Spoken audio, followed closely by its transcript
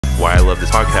why I love this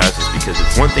podcast is because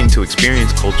it's one thing to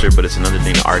experience culture, but it's another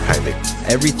thing to archive it.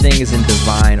 Everything is in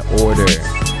divine order.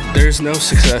 There's no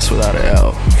success without an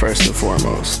L, first and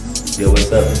foremost. Yo,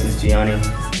 what's up? This is Gianni.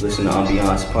 Listen to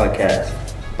Ambiance podcast.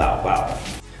 Bow, bow.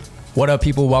 What up,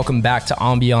 people? Welcome back to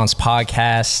Ambiance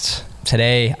podcast.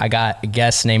 Today, I got a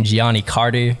guest named Gianni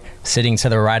Carter sitting to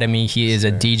the right of me. He is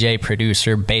a DJ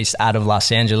producer based out of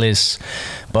Los Angeles,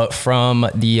 but from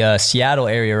the Seattle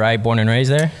area, right? Born and raised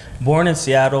there? Born in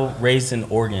Seattle, raised in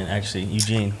Oregon, actually,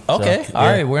 Eugene. Okay, so, all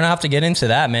right. We're gonna have to get into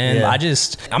that, man. Yeah.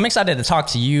 I'm excited to talk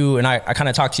to you, and I kind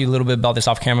of talked to you a little bit about this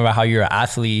off camera about how you're an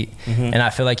athlete, and I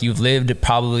feel like you've lived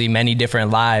probably many different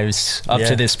lives up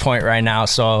to this point right now.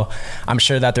 So I'm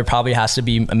sure that there probably has to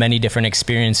be many different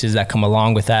experiences that come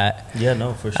along with that. Yeah,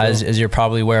 no, for sure. As you're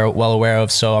probably well aware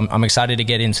of. So I'm excited to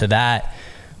get into that.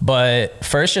 But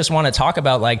first, just want to talk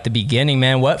about like the beginning,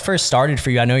 man. What first started for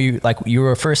you? I know you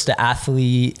were first an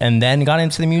athlete and then got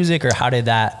into the music, or how did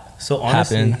that So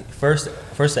honestly, happen? first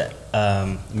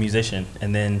musician,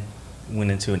 and then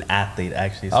went into an athlete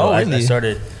actually. So Oh,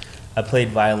 really? I played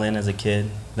violin as a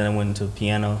kid, then I went into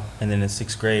piano, and then in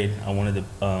 6th grade I wanted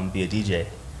to be a DJ.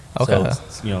 Okay.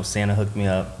 So Santa hooked me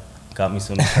up, got me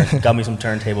some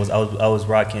turntables. I was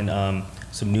rocking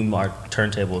some Newmark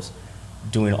turntables,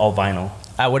 doing all vinyl.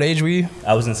 At what age were you?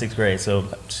 I was in 6th grade, so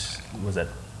what was that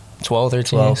 12,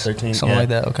 13? 12, 13, something like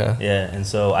that. Okay. Yeah, and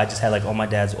so I just had like all my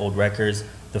dad's old records.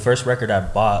 The first record I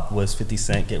bought was 50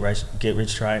 Cent, Get Rich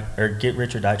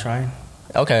or Die Trying.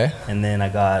 Okay. And then I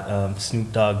got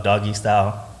Snoop Dogg, Doggy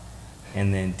Style,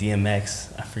 and then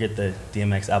DMX. I forget the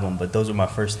DMX album, but those were my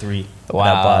first three that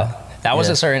I bought. That was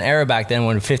a certain era back then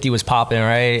when 50 was popping,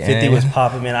 right? 50 was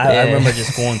popping, man. I remember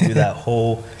just going through that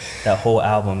whole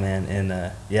album, man. And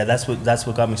that's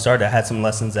what got me started. I had some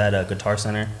lessons at a Guitar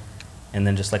Center, and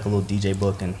then just like a little DJ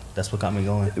book, and that's what got me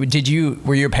going.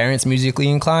 Were your parents musically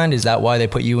inclined? Is that why they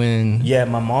put you in? Yeah,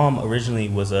 my mom originally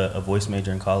was a voice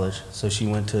major in college, so she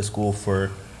went to school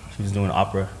she was doing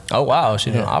opera. Oh wow,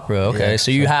 she's doing opera. Okay,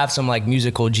 so you have some like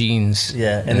musical genes.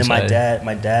 Yeah, and then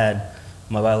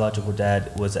my biological dad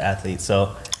was an athlete,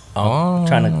 so I'm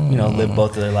trying to live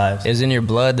both of their lives. It's in your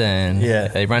blood then.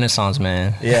 Yeah, a Renaissance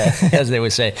man. Yeah, as they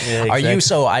would say. Yeah, exactly. Are you?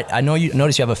 So I know you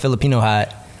notice you have a Filipino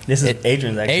hat. This is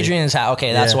Adrian's actually. Adrian's hat.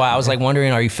 Okay, that's why I was like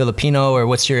wondering, are you Filipino or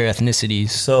what's your ethnicities?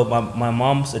 So my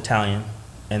mom's Italian,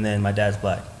 and then my dad's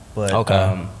black. But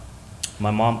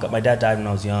my dad died when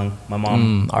I was young. My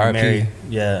mom remarried.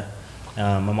 Yeah,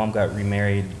 my mom got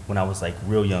remarried when I was like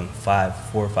real young, 4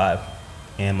 or 5.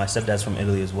 And my stepdad's from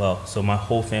Italy as well. So my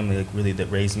whole family, like really that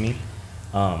raised me,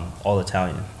 all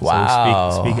Italian.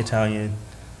 Wow. So we speak Italian,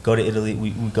 go to Italy.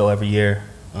 We go every year.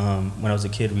 When I was a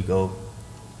kid, we go,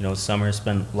 summer,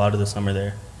 spend a lot of the summer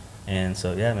there. And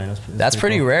so, yeah, man. That's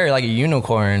pretty cool. Rare, like a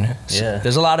unicorn. Yeah.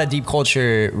 There's a lot of deep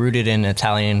culture rooted in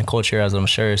Italian culture, as I'm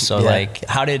sure. So like,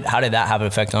 how did that have an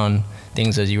effect on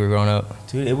things as you were growing up?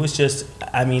 Dude, it was just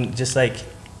like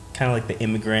kind of like the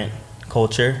immigrant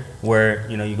culture where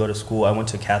you go to school. I went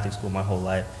to Catholic school my whole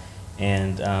life,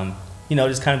 and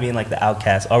just kind of being like the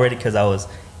outcast already because I was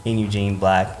in Eugene,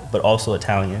 black, but also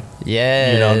Italian.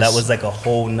 Yeah, that was like a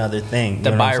whole nother thing.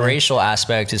 The biracial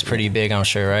aspect is pretty big, I'm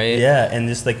sure, right? Yeah, and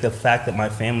just like the fact that my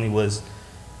family was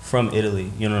from Italy,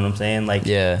 you know what I'm saying? Like,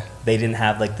 they didn't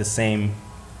have like the same,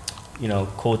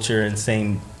 culture and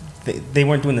same. They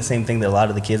weren't doing the same thing that a lot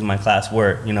of the kids in my class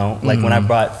were. Like when I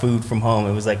brought food from home,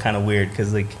 it was like kind of weird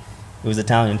because like it was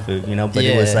Italian food, but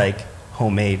it was like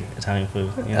homemade Italian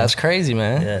food. That's crazy,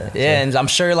 man. Yeah, and I'm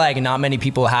sure like not many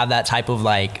people have that type of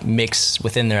like mix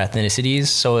within their ethnicities,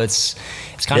 so it's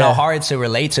kind of hard to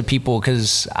relate to people.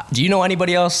 Because do you know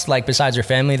anybody else like besides your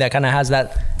family that kind of has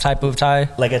that type of tie?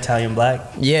 Like Italian black?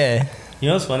 Yeah.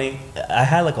 What's funny? I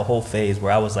had like a whole phase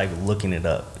where I was like looking it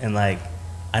up, and like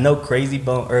I know Crazy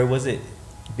Bone, or was it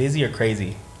Busy or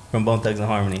Crazy from Bone Thugs and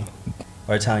Harmony?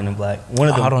 Or Italian and black. One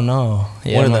of them. I don't know.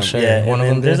 Yeah, one I'm of them. Not sure. Yeah, one of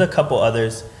them. There's a couple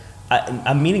others.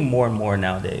 I'm meeting more and more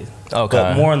nowadays. Okay.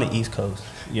 But more on the East Coast.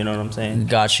 You know what I'm saying?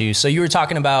 Got you. So you were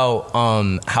talking about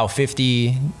how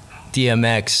 50,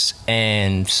 DMX,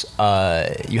 and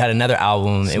you had another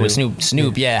album. Snoop. It was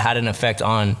Snoop. Yeah, had an effect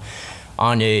on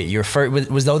your first.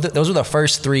 Was those were the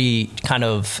first 3 kind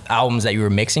of albums that you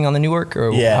were mixing on the new work,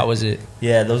 or how was it?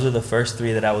 Yeah, those were the first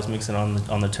 3 that I was mixing on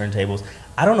the turntables.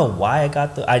 I don't know why I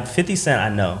got 50 Cent, I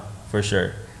know for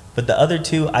sure, but the other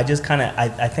 2, I just kind of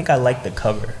I think I liked the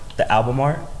cover, the album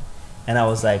art, and I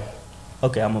was like,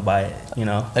 okay, I'm gonna buy it.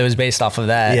 It was based off of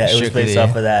that. Yeah, it was based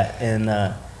off of that,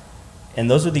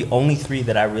 and those were the only 3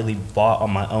 that I really bought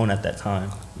on my own at that time.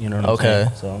 You know what I'm saying?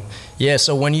 So yeah.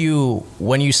 So when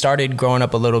you started growing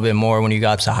up a little bit more, when you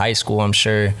got to high school, I'm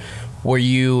sure, were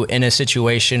you in a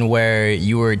situation where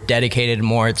you were dedicated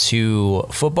more to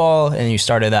football and you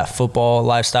started that football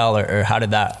lifestyle, or how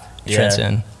did that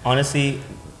transcend? Honestly,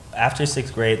 after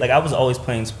 6th grade, like I was always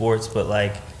playing sports, but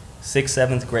like 6th,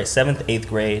 7th grade, 7th, 8th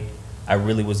grade, I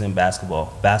really was in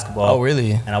basketball. Oh,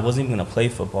 really? And I wasn't even gonna play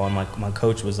football. And my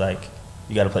coach was like,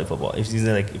 "You got to play football. If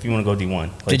you want to go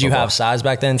D1." Did you have size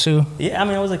back then too? Yeah, I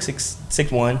mean I was like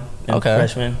 6'1"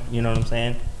 freshman. You know what I'm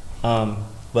saying?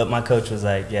 But my coach was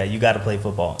like, "Yeah, you got to play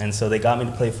football." And so they got me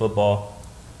to play football.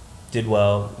 Did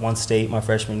well. Won state my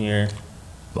freshman year.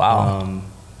 Wow.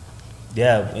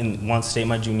 And won state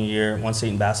my junior year. Won state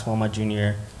in basketball my junior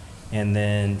year. And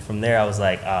then from there I was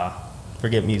like,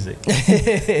 forget music.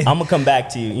 I'm gonna come back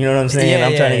to you. You know what I'm saying?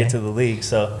 I'm trying to get to the league.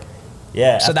 So,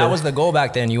 yeah. So that was the goal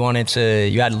back then. You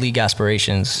had league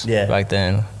aspirations. Back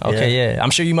then. Okay. Yeah.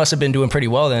 I'm sure you must have been doing pretty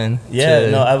well then. Yeah.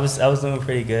 No, I was doing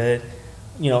pretty good.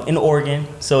 You know, in Oregon,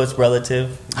 so it's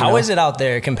relative. How is it out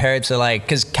there compared to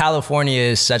because California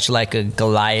is such like a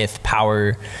Goliath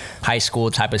power high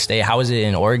school type of state. How is it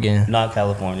in Oregon? Not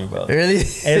California, bro. Really?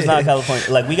 It's not California.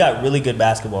 Like we got really good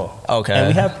basketball. Okay. And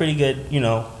we have pretty good,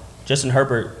 Justin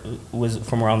Herbert was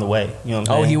from around the way. You know what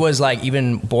I'm saying? He was like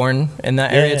even born in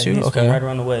that area too? He's from right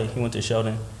around the way. He went to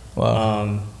Sheldon.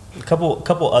 Wow. A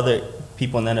couple other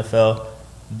people in the NFL,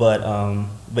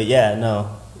 but yeah,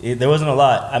 no. There wasn't a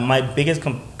lot. My biggest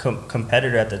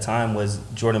competitor at the time was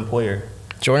Jordan Poyer.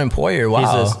 Jordan Poyer,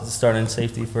 wow. He's a starting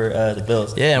safety for the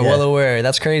Bills. Yeah, I'm well aware.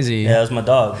 That's crazy. Yeah, that was my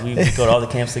dog. We go to all the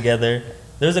camps together.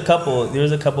 There was a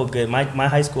couple good. My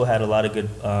high school had a lot of good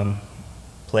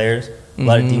players, a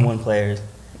lot of D1 players,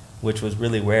 which was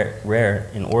really rare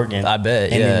in Oregon. I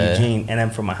bet, and in Eugene, and I'm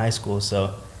from my high school,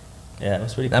 so yeah, it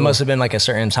was pretty cool. That must have been like a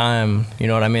certain time, you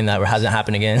know what I mean, that hasn't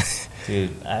happened again.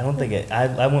 Dude, I don't think it.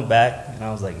 I went back and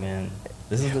I was like, man,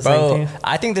 this is the same thing.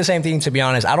 I think the same thing, to be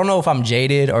honest. I don't know if I'm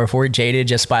jaded or if we're jaded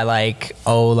just by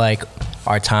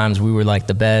our times we were like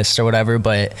the best or whatever.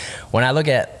 But when I look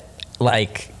at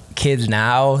like kids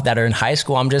now that are in high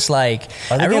school, I'm just like,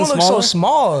 everyone looks so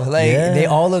small. Like they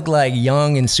all look like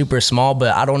young and super small.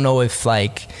 But I don't know if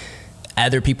like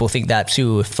other people think that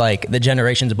too. If like the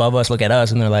generations above us look at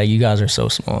us and they're like, you guys are so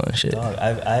small and shit. Dog,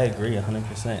 I agree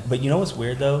 100%. But you know what's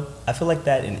weird though? I feel like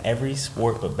that in every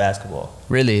sport but basketball.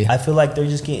 Really? I feel like they're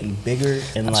just getting bigger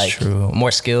and that's true.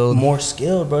 More skilled,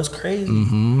 bro. It's crazy.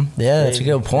 Yeah, that's a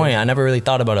good point. I never really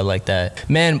thought about it like that,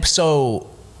 man.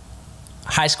 So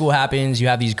high school happens, you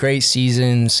have these great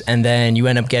seasons, and then you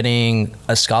end up getting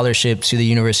a scholarship to the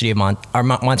University of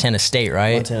Montana State,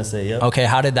 right? Montana State, yep. Okay,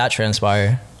 how did that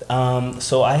transpire?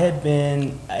 So I had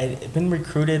been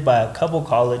recruited by a couple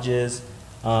colleges.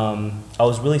 I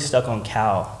was really stuck on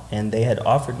Cal, and they had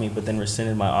offered me, but then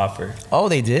rescinded my offer. Oh,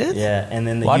 they did? Yeah, and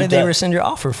then why did they rescind your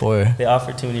offer for? They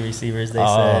offered too many receivers. They said,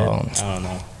 I don't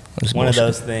know, one of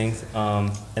those things.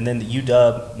 And then the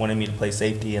UW wanted me to play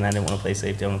safety, and I didn't want to play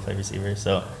safety. I want to play receiver.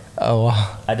 So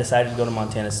I decided to go to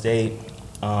Montana State.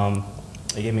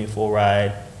 They gave me a full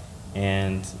ride.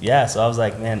 And yeah, so I was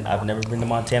like, man, I've never been to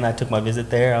Montana. I took my visit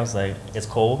there. I was like, it's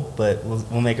cold, but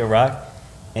we'll make it rock.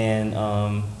 And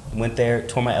went there,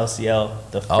 tore my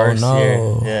LCL the first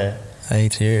year. Yeah, I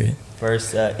hate to hear it.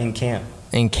 First in camp.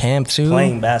 In camp too?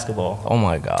 Playing basketball. Oh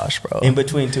my gosh, bro. In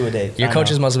between 2 a day. Your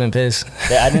coaches must have been pissed.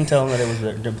 I didn't tell them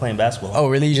that they're playing basketball. Oh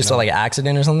really? You just saw like an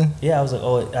accident or something? Yeah, I was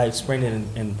like, I sprained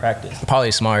it in practice.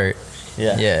 Probably smart.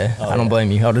 Yeah. Yeah. I don't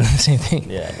blame you. I would have done the same thing.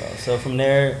 Yeah, bro. So from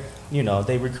there,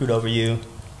 they recruit over you.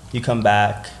 You come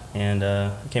back, and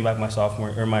I came back my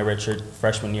redshirt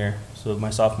freshman year, so my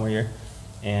sophomore year,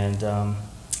 and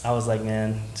I was like,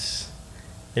 man,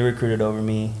 they recruited over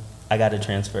me. I got to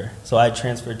transfer. So I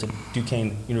transferred to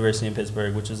Duquesne University in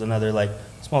Pittsburgh, which is another like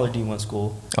smaller D1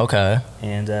 school. Okay.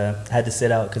 And I had to sit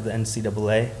out because the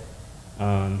NCAA.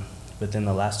 But then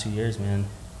the last 2 years, man,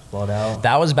 balled out.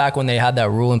 That was back when they had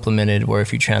that rule implemented where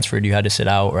if you transferred, you had to sit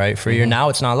out, right? For a year. Now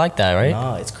it's not like that, right?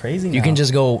 No, it's crazy now. You can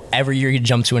just go every year, you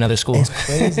jump to another school. It's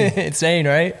crazy. Insane,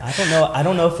 right? I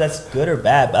don't know if that's good or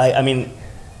bad. But I mean,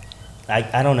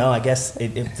 I don't know. I guess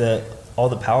all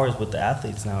the power is with the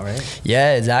athletes now, right?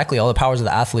 Yeah, exactly. All the powers of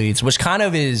the athletes, which kind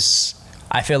of is,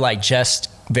 I feel like, just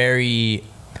very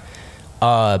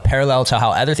parallel to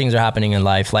how other things are happening in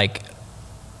life. Like,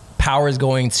 power is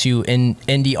going to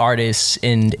indie artists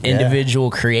and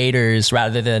individual creators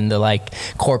rather than the like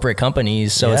corporate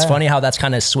companies. So it's funny how that's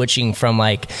kind of switching from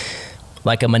like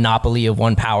a monopoly of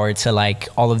one power to like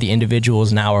all of the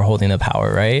individuals now are holding the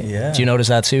power, right? Yeah. Do you notice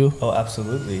that too? Oh,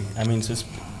 absolutely. I mean, just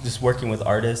working with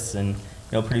artists and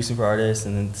producing for artists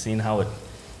and then seeing how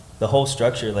the whole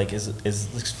structure like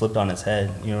is flipped on its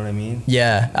head. You know what I mean?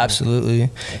 Yeah,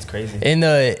 absolutely. It's crazy.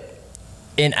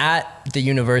 at the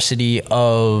University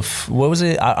of, what was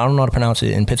it? I don't know how to pronounce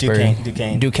it, in Pittsburgh.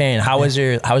 Duquesne. How was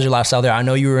your lifestyle there? I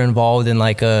know you were involved in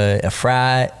like a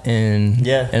frat and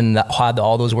had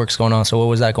all those works going on. So what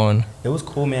was that going? It was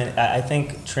cool, man. I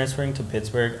think transferring to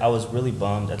Pittsburgh, I was really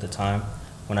bummed at the time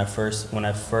when I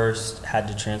first had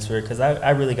to transfer, because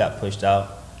I really got pushed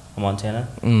out of Montana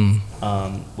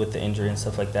with the injury and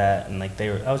stuff like that, and like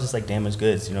I was just like damaged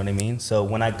goods, you know what I mean? So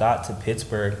when I got to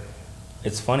Pittsburgh,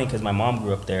 it's funny because my mom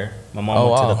grew up there. My mom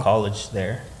went to the college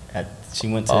there. She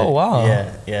went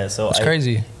to yeah. So that's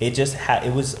crazy.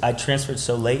 I transferred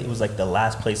so late. It was like the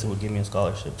last place that would give me a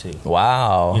scholarship too.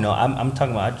 Wow. You know, I'm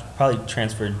talking about, I probably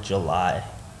transferred July.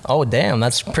 Oh damn,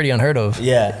 that's pretty unheard of.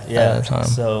 Yeah.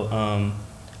 So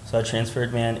I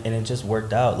transferred, man, and it just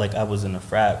worked out. Like I was in a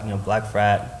frat, you know, black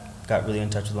frat. Got really in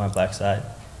touch with my black side.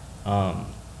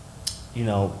 You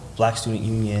know, Black Student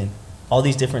Union, all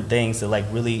these different things that like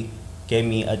really gave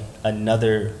me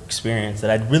another experience that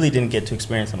I really didn't get to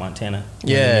experience in Montana.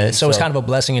 You know what I mean? So it's kind of a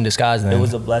blessing in disguise then. It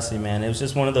was a blessing, man. It was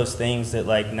just one of those things that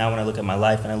like now when I look at my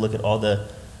life and I look at all the,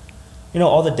 you know,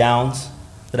 all the downs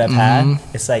that I've had,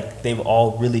 it's like they've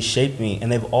all really shaped me,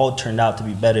 and they've all turned out to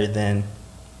be better than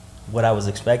what I was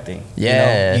expecting.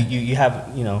 Yeah. You know, you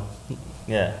have, you know,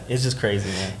 yeah, it's just crazy,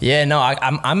 man. Yeah, no,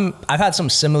 I've had some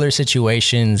similar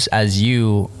situations as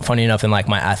you, funny enough, in like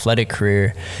my athletic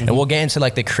career, and we'll get into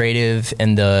like the creative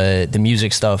and the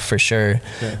music stuff for sure.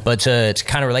 But to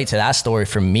kind of relate to that story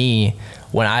for me,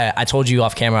 when I told you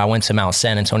off camera, I went to Mount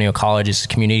San Antonio College. It's a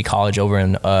community college over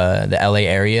in the LA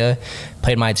area.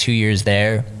 Played my 2 years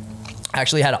there. I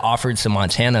actually had offered to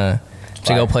Montana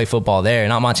to go play football there,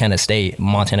 not Montana State,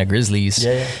 Montana Grizzlies.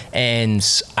 And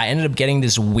I ended up getting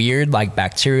this weird like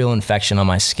bacterial infection on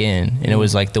my skin, and it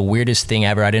was like the weirdest thing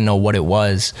ever. I didn't know what it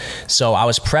was. So I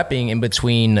was prepping in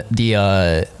between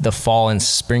the fall and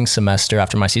spring semester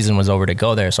after my season was over to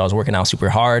go there. So I was working out super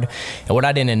hard, and what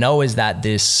I didn't know is that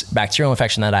this bacterial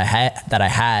infection that I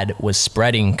had was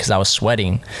spreading because I was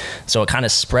sweating. So it kind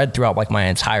of spread throughout like my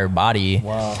entire body.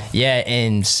 Wow. Yeah,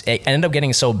 and it ended up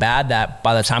getting so bad that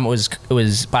by the time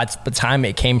by the time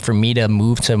it came for me to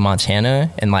move to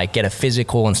Montana and like get a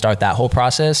physical and start that whole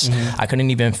process, I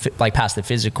couldn't even like pass the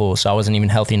physical, so I wasn't even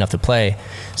healthy enough to play.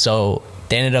 So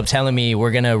they ended up telling me,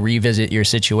 we're gonna revisit your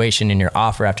situation and your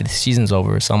offer after the season's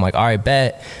over. So I'm like, all right,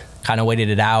 bet. Kind of waited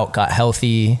it out, got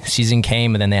healthy, season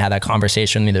came, and then they had that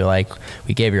conversation with me. They're like,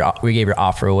 we gave your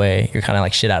offer away. You're kind of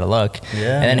like shit out of luck. And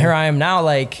then here I am now,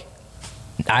 like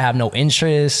I have no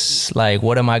interest. Like,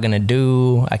 what am I gonna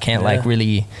do? I can't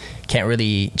can't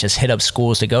really just hit up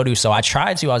schools to go to. So I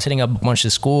was hitting up a bunch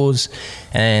of schools,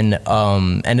 and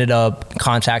ended up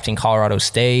contacting Colorado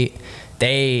State.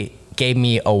 They gave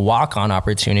me a walk-on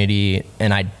opportunity,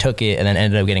 and I took it, and then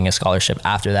ended up getting a scholarship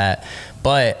after that.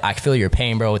 But I feel your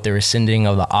pain, bro, with the rescinding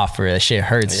of the offer. That shit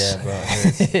hurts. Yeah, bro, it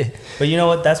hurts. But you know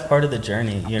what? That's part of the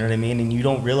journey. You know what I mean? And you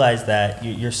don't realize that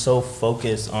you're so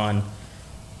focused on,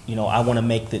 you know, I want to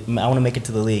make it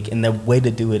to the league, and the way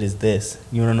to do it is this.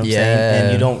 You know what I'm saying?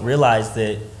 And you don't realize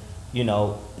that, you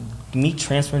know, me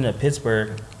transferring to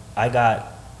Pittsburgh, I got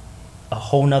a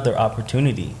whole nother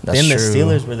opportunity. Then the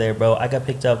Steelers were there, bro. I got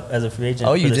picked up as a free agent.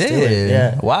 Oh, you did? Steelers.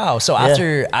 Yeah. Wow. So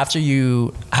after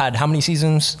you had how many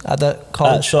seasons at that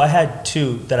college? So I had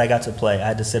 2 that I got to play. I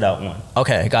had to sit out 1.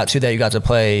 Okay, got 2 that you got to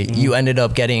play. You ended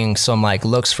up getting some like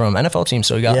looks from NFL teams.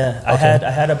 So you got I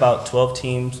had about 12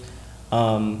 teams.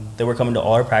 They were coming to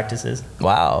all our practices.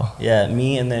 Wow. Yeah,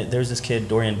 me and there was this kid,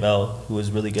 Dorian Bell, who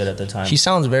was really good at the time. He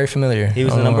sounds very familiar. He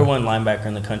was the number 1 linebacker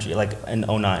in the country, like in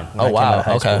 09. Oh, wow.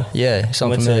 Okay. Yeah, he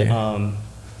sounds familiar.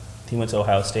 He went to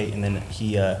Ohio State, and then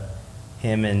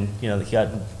him and, you know, he got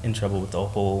in trouble with the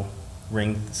whole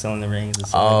selling the rings and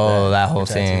stuff like that whole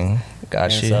thing.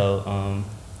 Got you. So,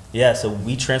 so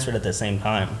we transferred at the same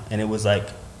time, and it was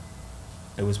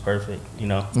perfect, you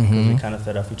know, because we kind of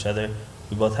fed off each other.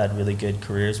 We both had really good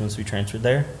careers once we transferred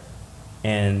there,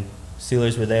 and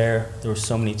Steelers were there. There were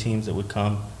so many teams that would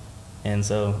come, and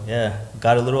so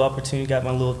got a little opportunity, got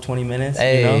my little 20 minutes.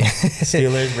 Hey. You know,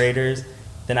 Steelers, Raiders.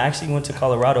 Then I actually went to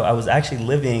Colorado. I was actually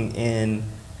living in.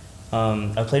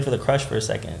 I played for the Crush for a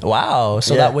second. Wow.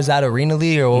 So that was that Arena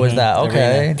League, or what was that?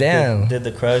 Okay. Arena. Damn. Did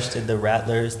the Crush, did the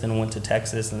Rattlers, then went to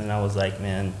Texas, and then I was like,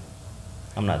 man,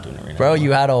 I'm not doing Arena. Bro,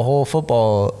 you had a whole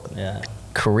football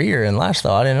career and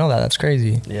lifestyle. I didn't know that. That's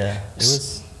crazy. Yeah,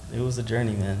 it was a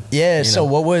journey, man. Yeah. You so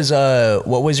know? what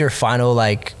was your final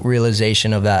like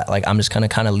realization of that? Like, I'm just gonna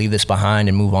kind of leave this behind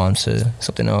and move on to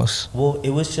something else. Well, it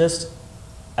was just,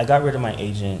 I got rid of my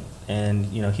agent, and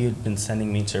you know, he had been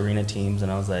sending me to Arena teams, and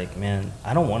I was like, man,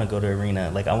 I don't want to go to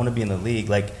Arena. Like, I want to be in the league.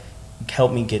 Like,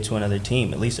 help me get to another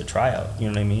team, at least a tryout. You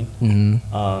know what I mean?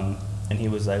 And he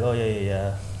was like, oh,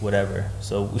 yeah, whatever.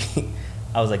 So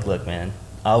I was like, look, man,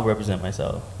 I'll represent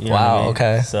myself. You know what I mean?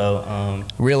 Okay. So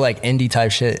real like indie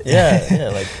type shit. Yeah,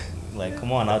 like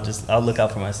come on, I'll look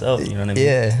out for myself. You know what I mean?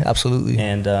 Yeah, absolutely.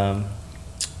 And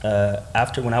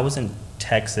after, when I was in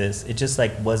Texas, it just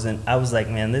like wasn't. I was like,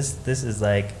 man, this is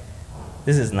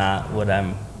not what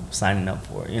I'm signing up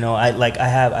for. You know, I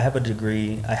have a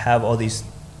degree, I have all these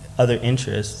other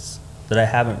interests that I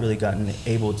haven't really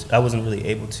I wasn't really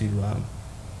able to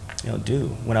do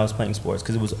when I was playing sports,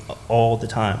 because it was all the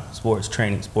time sports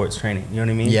training. You know what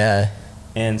I mean? Yeah.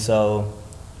 And so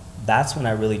that's when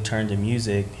I really turned to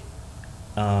music.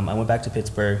 I went back to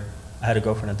Pittsburgh. I had a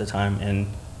girlfriend at the time, and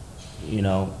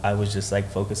I was just like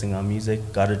focusing on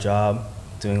music. Got a job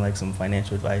doing like some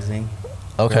financial advising.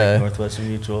 Okay. Northwestern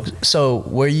Mutual. So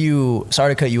were you,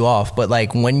 sorry to cut you off, but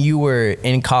like when you were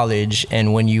in college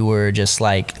and when you were just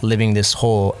like living this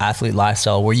whole athlete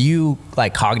lifestyle, were you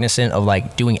like cognizant of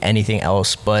like doing anything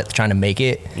else but trying to make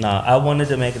it? Nah, I wanted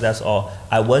to make it, that's all.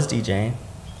 I was DJing.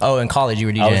 Oh, in college you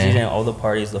were DJing? I was DJing all the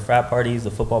parties, the frat parties,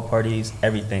 the football parties,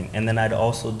 everything. And then I'd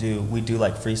also we do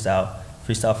like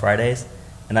freestyle Fridays.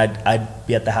 And I'd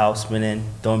be at the house spinning,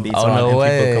 throwing beats on, and people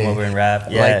would come over and rap.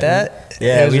 Yeah, like that?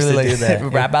 Yeah, we used really to do that.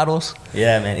 Rap battles?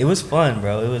 Yeah, man. It was fun,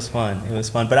 bro. It was fun.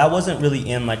 But I wasn't really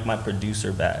in like my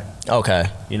producer bag. Okay.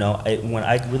 When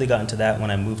I really got into that, when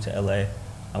I moved to LA,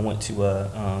 I went to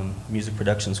a music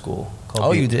production school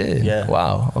called you did? Yeah.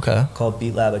 Wow, okay. Called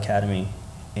Beat Lab Academy.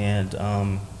 And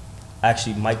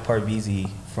actually Mike Parvizi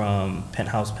from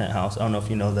Penthouse. I don't know if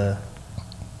you know the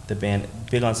band,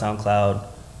 big on SoundCloud.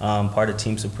 Part of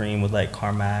Team Supreme with like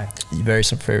Carmack. Very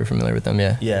familiar with them,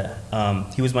 yeah. Yeah,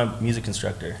 he was my music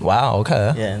instructor. Wow,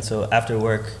 okay. Yeah, and so after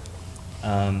work,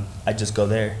 I just go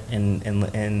there and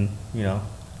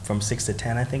from 6 to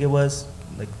 10, I think it was,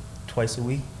 like twice a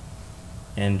week,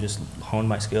 and just hone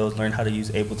my skills, learn how to use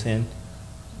Ableton,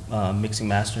 mixing,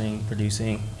 mastering,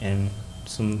 producing, and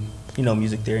some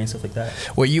music theory and stuff like that.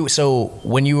 So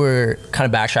when you were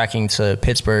kind of backtracking to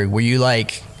Pittsburgh, were you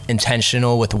like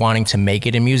intentional with wanting to make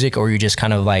it in music, or were you just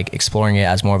kind of like exploring it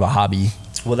as more of a hobby?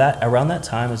 Well, around that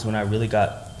time is when I really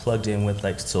got plugged in with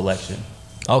like selection.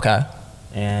 Okay.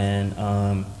 And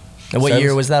what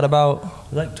year was that about? It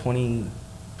was like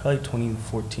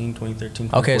 2014, 2013.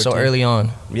 Okay, so early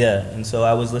on. Yeah, and so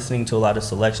I was listening to a lot of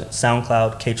selection.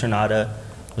 SoundCloud, K Tronada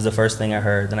was the first thing I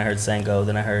heard. Then I heard Sango.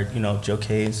 Then I heard Joe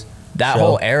K's. That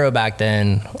whole era back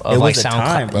then of it like was a SoundCloud,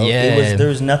 time, bro. Yeah. There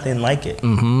was nothing like it.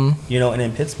 Mm-hmm. And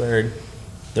in Pittsburgh,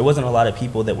 there wasn't a lot of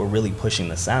people that were really pushing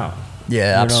the sound.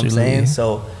 Yeah, absolutely. Know what I'm saying?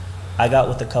 So I got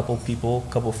with a couple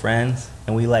friends,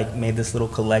 and we like made this little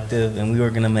collective, and we were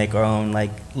gonna make our own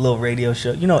like little radio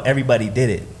show. Everybody did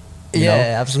it. You know?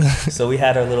 Absolutely. So we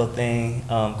had our little thing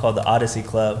called the Odyssey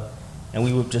Club, and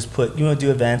we would just put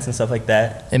do events and stuff like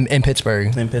that in Pittsburgh.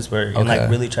 And like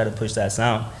really try to push that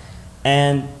sound.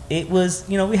 And it was,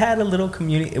 we had a little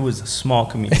community. It was a small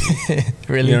community.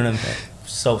 Really? You know what I'm saying?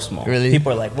 So small. Really?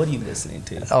 People are like, what are you listening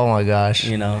to? Oh my gosh.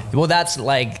 Well, that's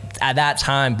like, at that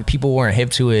time, people weren't hip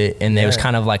to it, and it was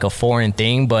kind of like a foreign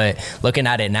thing. But looking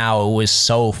at it now, it was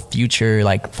so future,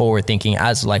 like forward thinking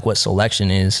as like what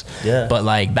selection is. Yeah. But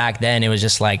like back then, it was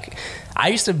just like, I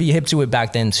used to be hip to it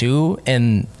back then too.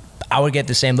 And I would get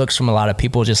the same looks from a lot of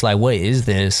people, just like, what is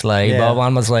this? Like, blah, blah. I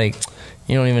was like,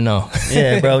 you don't even know.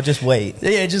 Yeah, bro, just wait.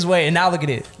 Yeah, just wait. And now look at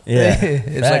it. Yeah.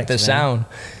 It's Facts, like the man. sound.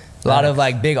 A lot of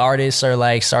like big artists are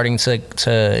like starting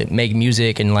to make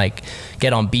music and like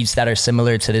get on beats that are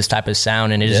similar to this type of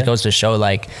sound. And it just goes to show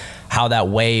like how that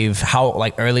wave, how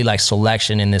like early like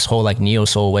selection and this whole like neo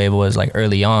soul wave was like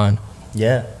early on.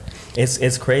 Yeah.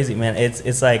 It's crazy, man.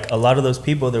 It's like a lot of those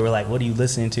people that were like, what are you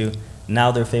listening to?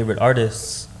 Now their favorite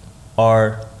artists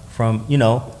are from,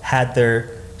 had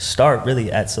their start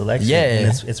really at selection. Yeah.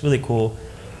 And it's really cool.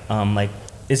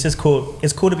 It's just cool.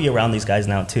 It's cool to be around these guys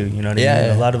now too. You know what I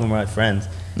mean? A lot of them are my friends.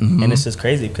 Mm-hmm. And it's just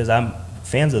crazy because I'm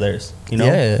fans of theirs,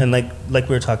 Yeah. And like we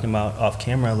were talking about off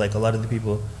camera, like a lot of the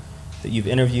people that you've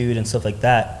interviewed and stuff like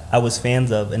that, I was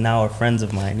fans of and now are friends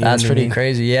of mine. That's pretty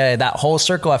crazy. Yeah, that whole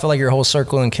circle, I feel like your whole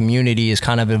circle and community is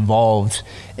kind of involved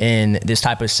in this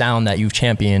type of sound that you've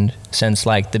championed since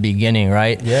like the beginning,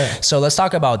 right? Yeah. So let's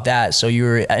talk about that. So you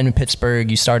were in Pittsburgh,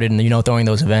 you started, throwing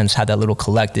those events, had that little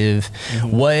collective.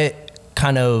 Mm-hmm. What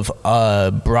kind of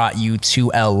brought you to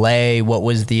LA? What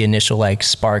was the initial like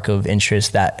spark of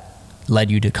interest that led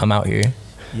you to come out here?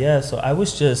 Yeah, so I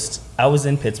was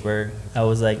in Pittsburgh. I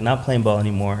was like not playing ball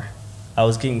anymore. I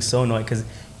was getting so annoyed because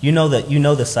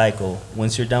the cycle.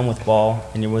 Once you're done with ball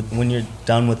and when you're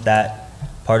done with that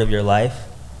part of your life,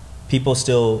 people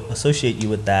still associate you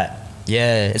with that.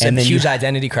 Yeah, it's a huge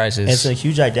identity crisis. It's a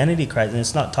huge identity crisis, and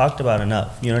it's not talked about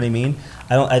enough. You know what I mean?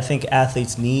 I think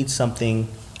athletes need something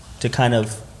to kind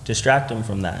of distract them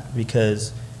from that,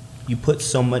 because you put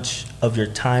so much of your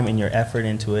time and your effort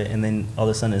into it, and then all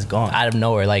of a sudden it's gone out of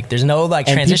nowhere. Like there's no like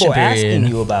and transition people period. asking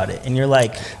you about it, and you're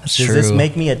like, That's does true. this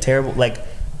make me a terrible, like,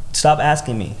 stop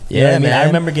asking me. You know what I mean? Man. I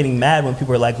remember getting mad when people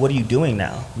were like, what are you doing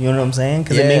now? You know what I'm saying?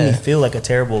 Because it made me feel like a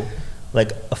terrible,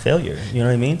 like a failure. You know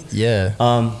what I mean? Yeah.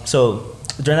 So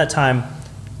during that time,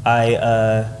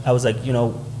 I was like, you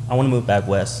know, I want to move back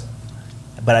west,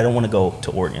 but I don't want to go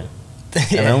to Oregon.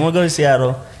 And I don't want to go to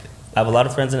Seattle. I have a lot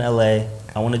of friends in LA.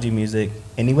 I want to do music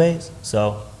anyways,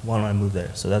 so why don't I move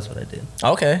there? So that's what I did.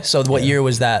 Okay. So what year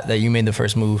was that you made the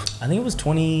first move? I think it was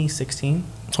 2016.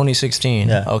 2016.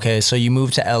 Yeah. Okay. So you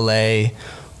moved to LA.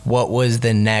 What was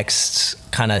the next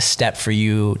kind of step for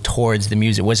you towards the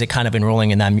music? Was it kind of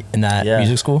enrolling in that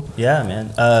music school? Yeah, man.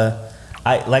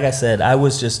 Like I said, I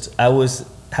was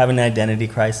having an identity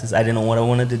crisis. I didn't know what I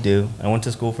wanted to do. I went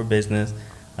to school for business.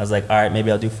 I was like, all right,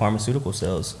 maybe I'll do pharmaceutical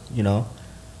sales, you know?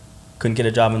 Couldn't get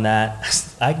a job in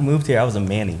that. I moved here, I was a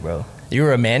manny, bro. You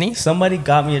were a manny? Somebody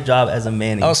got me a job as a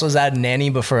manny. Oh, so was that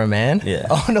nanny but for a man? Yeah.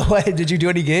 Oh, no way. Did you do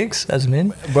any gigs as a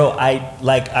man? Bro, I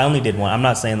only did one. I'm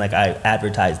not saying like I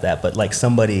advertised that, but like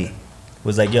somebody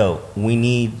was like, yo, we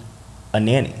need a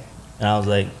nanny. And I was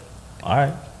like, all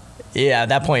right. Yeah, at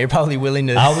that point, you're probably willing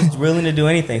to... I was willing to do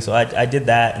anything. So I did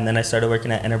that, and then I started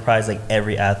working at Enterprise like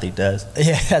every athlete does.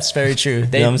 Yeah, that's very true.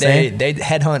 They, you know what I'm saying? They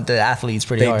headhunt the athletes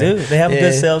pretty hard. They do. They have a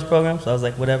good sales program. So I was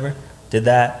like, whatever. Did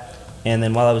that. And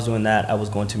then while I was doing that, I was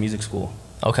going to music school.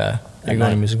 Okay. You're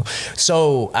going to music school.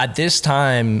 So at this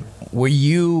time, were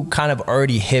you kind of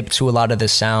already hip to a lot of the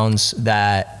sounds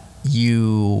that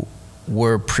you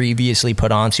were previously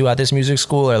put onto at this music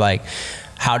school? Or like...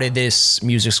 how did this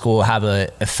music school have an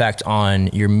effect on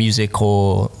your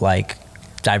musical like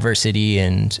diversity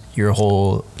and your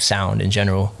whole sound in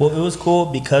general? Well, it was cool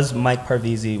because Mike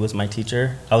Parvizi was my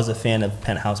teacher. I was a fan of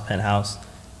Penthouse,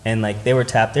 and like they were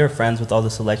friends with all the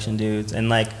selection dudes, and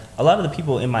like a lot of the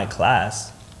people in my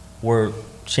class were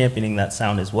championing that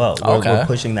sound as well. We're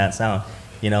pushing that sound.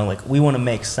 You know, like we want to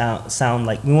make sound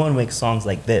like we want to make songs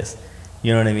like this.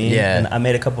 You know what I mean? Yeah. And I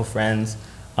made a couple friends.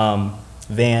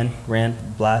 Van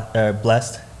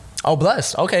Blessed. Oh,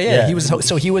 Blessed. Okay, yeah.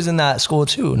 He was in that school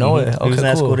too. No way. Okay, we was in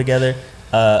that school together.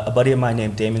 A buddy of mine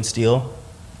named Damon Steele,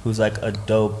 who's like a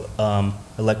dope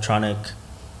electronic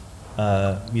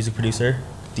music producer,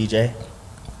 DJ.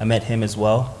 I met him as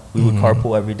well. We would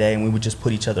carpool every day, and we would just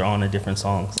put each other on to different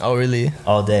songs. Oh, really?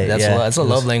 All day. That's a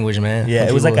love language, man. Yeah,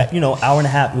 it was like hour and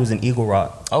a half. It was in Eagle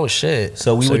Rock. Oh shit.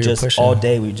 So we would just all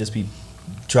day. We would just be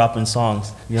dropping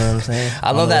songs. You know what I'm saying?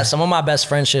 I love that. Some of my best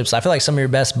friendships, I feel like some of your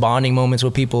best bonding moments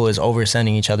with people is over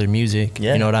sending each other music.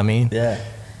 Yeah. You know what I mean? Yeah.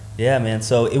 Yeah, man.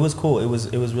 So it was cool. It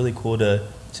was really cool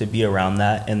to be around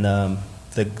that. And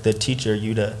the teacher,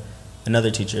 Yuda,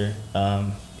 another teacher,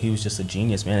 he was just a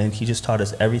genius, man. And he just taught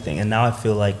us everything. And now I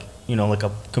feel like, you know, like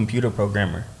a computer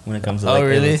programmer when it comes to like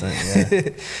really? Yeah.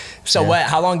 So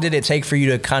how long did it take for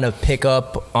you to kind of pick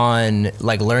up on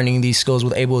like learning these skills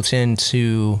with Ableton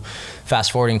to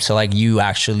fast forwarding to like you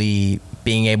actually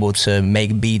being able to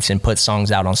make beats and put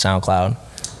songs out on SoundCloud?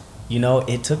 You know,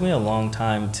 it took me a long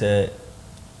time to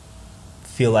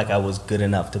feel like I was good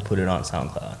enough to put it on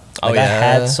SoundCloud. Like I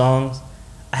had songs.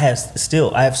 I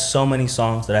have so many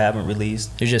songs that I haven't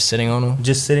released. You're just sitting on them?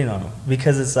 Just sitting on them.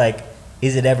 Because it's like,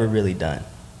 is it ever really done?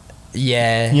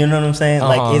 Yeah. You know what I'm saying?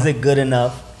 Like, is it good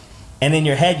enough? And in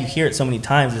your head, you hear it so many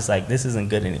times, it's like, this isn't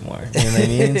good anymore. You know what I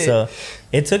mean? So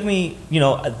it took me, you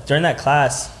know, during that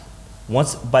class,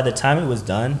 by the time it was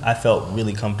done, I felt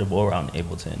really comfortable around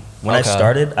Ableton. When I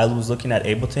started, I was looking at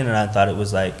Ableton and I thought it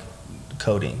was like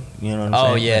coding. You know what I'm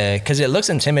saying? Oh, yeah. Because it looks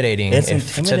intimidating,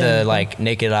 to the like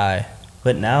naked eye.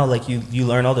 But now, like, you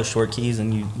learn all the short keys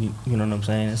and you know what I'm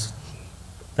saying?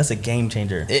 That's a game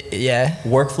changer. Yeah.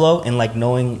 Workflow and like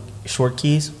knowing short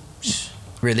keys.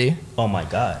 Really? Oh my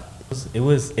God.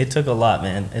 It took a lot,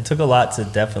 man. It took a lot to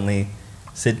definitely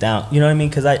sit down. You know what I mean?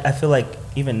 Because I feel like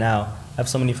even now, I have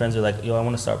so many friends who are like, yo, I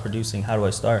want to start producing. How do I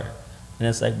start? And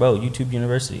it's like, bro, YouTube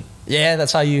University. Yeah,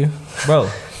 that's how you...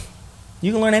 Bro,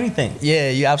 you can learn anything. Yeah,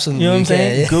 you absolutely can. You know what I'm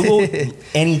saying? Yeah. Google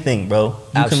anything, bro.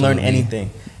 You can learn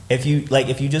anything. If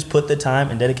you just put the time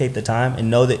and dedicate the time and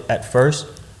know that at first,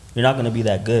 you're not going to be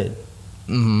that good.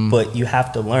 Mm-hmm. But you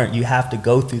have to learn. You have to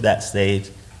go through that stage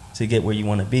to get where you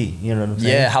want to be. You know what I'm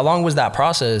saying? Yeah. How long was that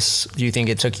process, do you think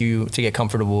it took you to get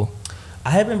comfortable? I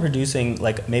had been producing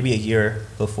like maybe a year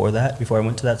before that, before I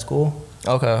went to that school.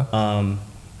 Okay.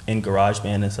 In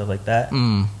GarageBand and stuff like that.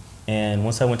 And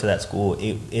once I went to that school,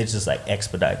 it just like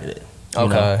expedited it.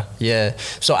 Okay. Yeah.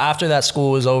 So after that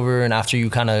school was over and after you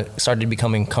kind of started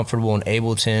becoming comfortable in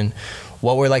Ableton,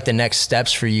 what were like the next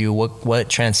steps for you? What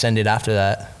transcended after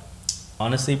that?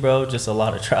 Honestly, bro, just a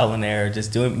lot of trial and error.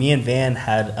 Just doing. Me and Van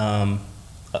had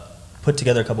put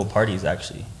together a couple parties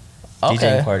actually,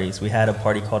 DJing parties. We had a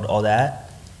party called All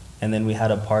That, and then we had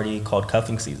a party called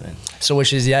Cuffing Season. So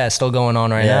which is still going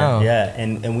on right now. Yeah,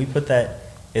 and we put that.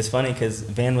 It's funny because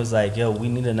Van was like, "Yo, we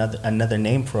need another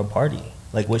name for a party.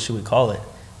 Like, what should we call it?"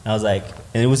 And I was like,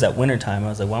 and it was at winter time. I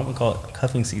was like, "Why don't we call it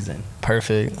Cuffing Season?"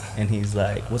 Perfect. And he's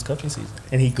like, "What's cuffing season?"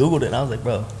 And he Googled it, and I was like,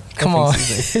 "Bro, come on."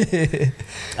 Season.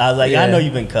 I was like, I know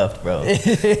you've been cuffed, bro.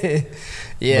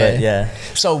 Yeah. But yeah.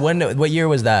 So what year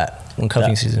was that when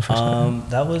cuffing season first started?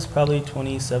 That was probably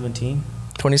 2017.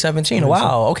 2017.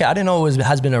 Wow. Okay, I didn't know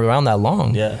has been around that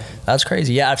long. Yeah, that's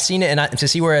crazy. Yeah, I've seen it, and to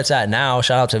see where it's at now.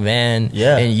 Shout out to Van.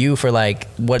 Yeah. And you for like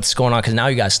what's going on because now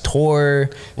you guys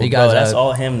tour. Well, you guys bro, that's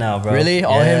all him now, bro. Really,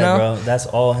 all him now, bro. That's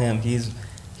all him. He's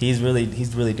really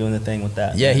doing the thing with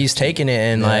that. Yeah, man. he's taking it,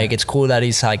 and like it's cool that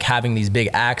he's like having these big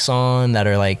acts on that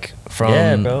are like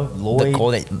from bro.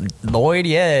 Lloyd,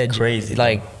 yeah, crazy,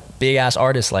 like bro. Big ass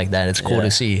artists like that. It's cool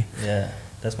to see. Yeah.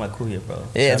 That's my kuya, bro.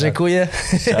 Yeah, it's a kuya.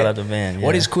 Shout out to Van. Yeah.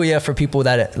 What is kuya for people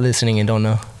that are listening and don't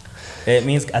know? I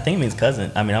think it means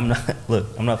cousin. I mean, I'm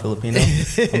not Filipino.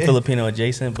 I'm Filipino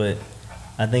adjacent, but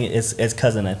I think it's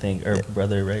cousin, I think, or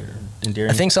brother, right? Or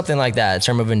endearing. I think something like that, a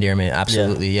term of endearment.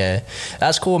 Absolutely, yeah.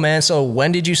 That's cool, man. So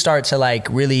when did you start to like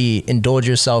really indulge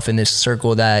yourself in this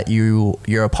circle that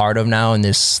you're a part of now, in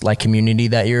this like community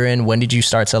that you're in? When did you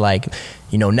start to like,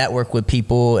 network with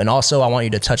people? And also I want you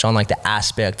to touch on like the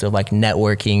aspect of like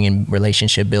networking and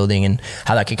relationship building and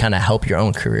how that could kind of help your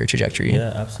own career trajectory.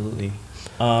 Yeah, absolutely.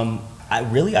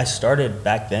 I started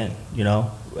back then,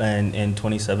 and in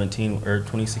 2017 or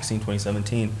 2016,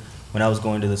 2017, when I was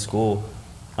going to the school,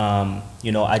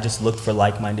 I just looked for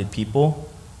like-minded people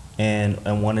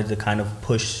and wanted to kind of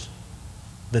push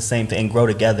the same thing and grow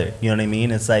together. You know what I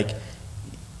mean? It's like,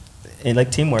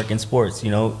 teamwork in sports,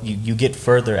 you get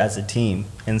further as a team.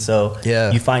 And so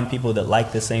you find people that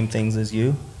like the same things as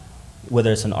you,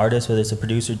 whether it's an artist, whether it's a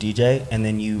producer, DJ, and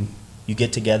then you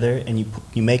get together and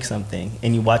you make something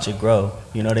and you watch it grow.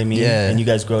 You know what I mean? Yeah. And you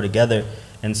guys grow together.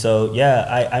 And so,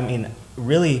 I mean,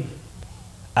 really,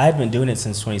 I had been doing it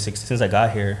since 2016, since I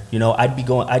got here. I'd be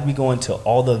going to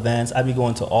all the events. I'd be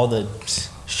going to all the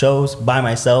shows by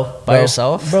myself. By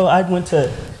yourself? Bro, I went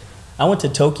to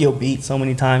Tokyo Beat so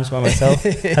many times by myself.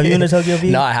 Have you been to Tokyo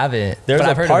Beat? No, I haven't. There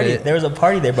was a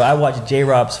party there, bro. I watched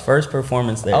J-Rob's first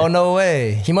performance there. Oh, no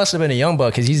way. He must have been a young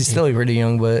buck because he's still a pretty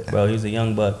young buck. Bro, he was a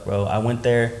young buck, bro. I went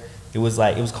there. It was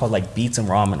called like Beats and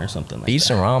Ramen or something like Beats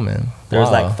that. and Ramen. There was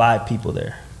like 5 people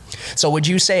there. So would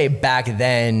you say back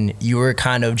then you were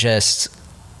kind of just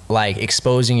like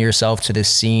exposing yourself to this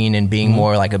scene and being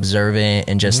more like observant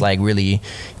and just like really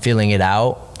feeling it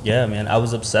out? Yeah, man, I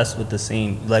was obsessed with the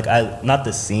scene. Not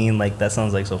the scene, like that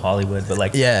sounds like so Hollywood, but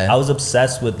like I was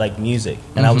obsessed with like music,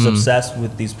 and I was obsessed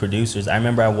with these producers. I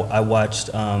remember I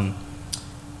watched Mac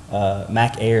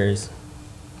Ayers.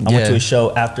 I went to a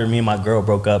show after me and my girl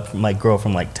broke up, from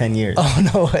 10 years. Oh,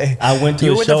 no way. I went to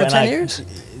you a were show with her for 10 years?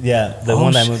 Yeah, the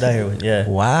one that I moved out here with. Yeah.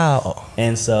 Wow.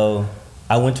 And so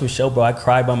I went to a show, bro. I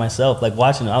cried by myself, like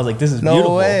watching it. I was like, this is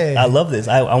beautiful. Way. I love this.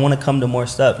 I want to come to more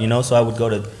stuff, So I would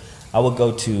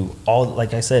go to all,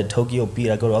 like I said, Tokyo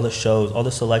Beat. I go to all the shows, all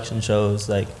the selection shows.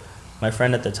 Like my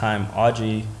friend at the time,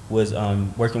 Audrey, was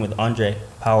working with Andre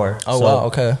Power. Oh, wow,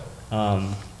 okay.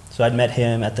 So I'd met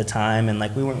him at the time, and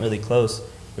like we weren't really close.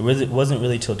 It wasn't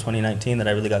really till 2019 that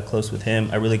I really got close with him.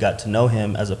 I really got to know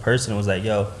him as a person. It was like,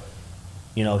 yo,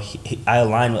 I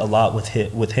align a lot with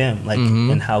him, like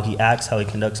in how he acts, how he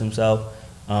conducts himself.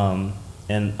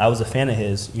 And I was a fan of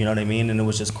his, you know what I mean? And it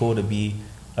was just cool to be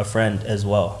a friend as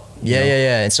well.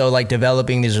 Yeah. And so like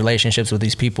developing these relationships with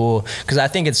these people, because I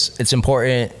think it's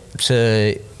important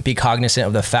to be cognizant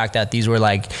of the fact that these were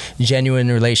like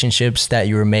genuine relationships that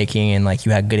you were making, and like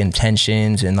you had good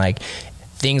intentions and like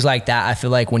things like that. I feel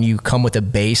like when you come with a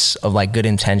base of like good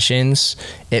intentions,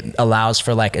 it allows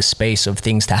for like a space of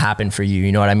things to happen for you.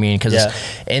 You know what I mean? Because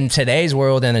in today's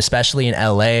world, and especially in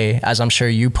LA, as I'm sure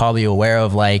you're probably aware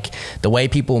of, like the way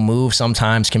people move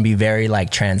sometimes can be very like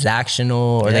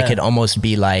transactional, or they could almost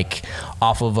be like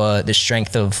off of the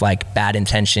strength of like bad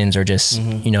intentions, or just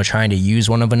trying to use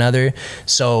one of another.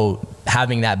 So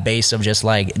having that base of just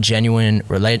like genuine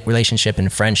relationship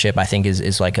and friendship, I think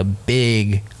is like a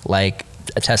big like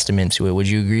a testament to it. Would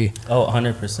you agree? Oh,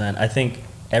 100%. I think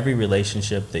every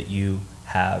relationship that you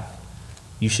have,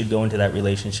 you should go into that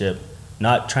relationship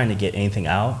not trying to get anything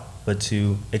out, but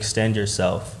to extend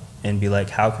yourself and be like,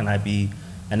 how can I be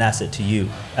an asset to you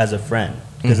as a friend,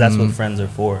 because that's what friends are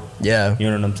for. Yeah. You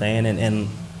know what I'm saying? And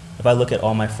if I look at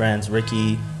all my friends,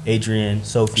 Ricky, Adrian,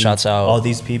 Sophie, shouts out, all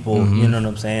these people, you know what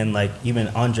I'm saying? Like even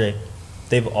Andre,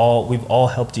 we've all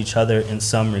helped each other in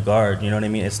some regard. You know what I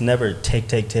mean? It's never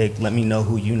take. Let me know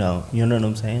who you know. You know what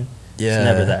I'm saying? Yeah. It's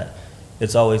never that.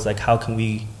 It's always like, how can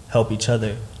we help each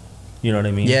other? You know what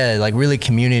I mean? Yeah, like really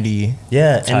community.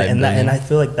 Yeah, and I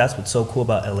feel like that's what's so cool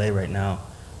about LA right now,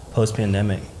 post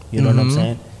pandemic. You know what I'm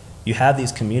saying? You have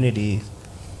these communities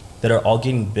that are all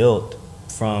getting built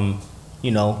from,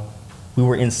 you know, we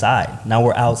were inside. Now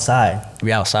we're outside.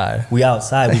 We outside. We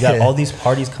got all these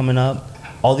parties coming up.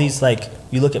 All these, like,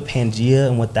 you look at Pangea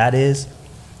and what that is.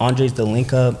 Andre's the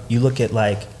link up. You look at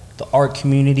like the art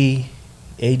community,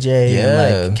 AJ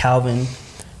and like Calvin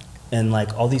and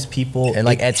like all these people. And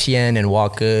like Etienne and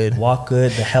Walk Good,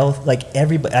 the health, like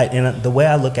everybody. And the way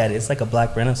I look at it, it's like a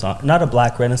black renaissance. Not a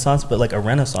black renaissance, but like a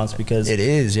renaissance, because it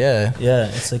is, yeah.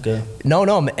 It's like a no,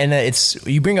 and it's,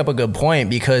 you bring up a good point,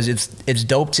 because it's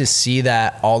dope to see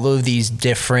that all of these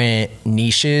different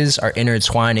niches are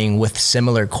intertwining with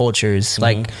similar cultures.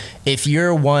 Like if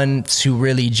you're one to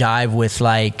really jive with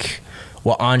like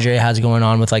what Andre has going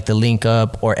on with like the Link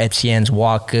Up or Etienne's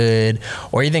Walk Good,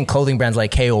 or even clothing brands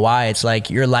like KOI, it's like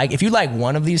you're like, if you like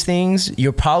one of these things,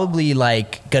 you're probably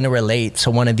like gonna relate to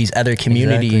one of these other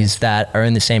communities that are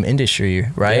in the same industry,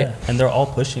 right? Yeah. And they're all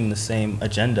pushing the same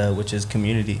agenda, which is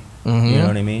community. You know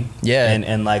what I mean? Yeah.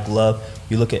 And like love.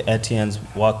 You look at Etienne's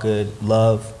Walk Good,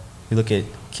 love. You look at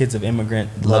Kids of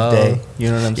Immigrant, Love Day. You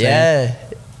know what I'm saying? Yeah.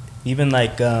 Even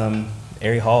like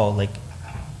Ari Hall, like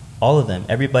all of them,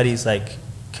 everybody's like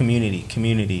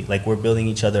community, like we're building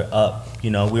each other up. You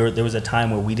know, there was a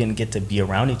time where we didn't get to be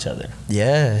around each other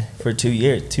for 3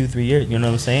 years, you know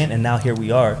what I'm saying? And now here we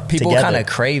are. People kind of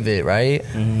crave it, right?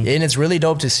 And it's really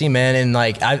dope to see, man. And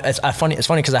like it's funny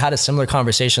because I had a similar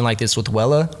conversation like this with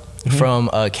Wella from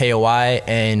KOI,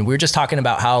 and we were just talking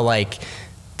about how like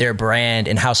their brand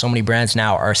and how so many brands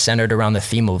now are centered around the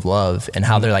theme of love, and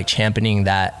how they're like championing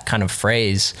that kind of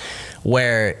phrase.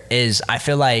 Whereas I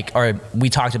feel like, or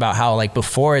we talked about how like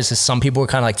before is some people were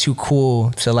kind of like too cool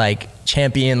to like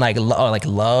champion like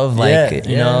love, like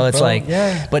you know, it's like,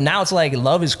 but now it's like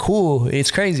love is cool. It's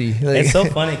crazy. Like, it's so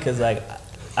funny because like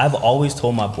I've always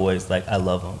told my boys like I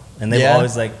love them, and they've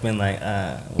always like been like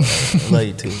I love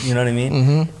you too. You know what I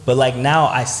mean? But like now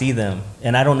I see them,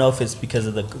 and I don't know if it's because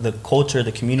of the culture,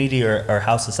 the community, or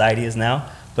how society is now.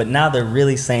 But now they're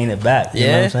really saying it back. You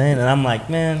know what I'm saying? And I'm like,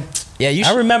 man. Yeah,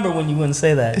 I remember when you wouldn't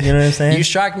say that. You know what I'm saying? You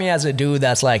struck me as a dude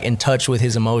that's like in touch with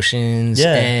his emotions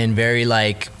and very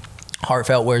like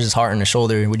heartfelt, wears his heart on his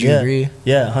shoulder. Would you agree?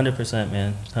 Yeah, 100%,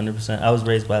 man. 100%. I was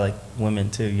raised by like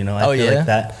women too, you know. I feel like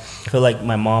that. I feel like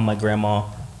my mom, my grandma,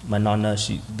 my nonna,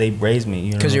 they raised me.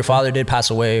 You know, because your father did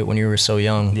pass away when you were so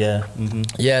young. Yeah.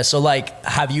 Yeah. So like,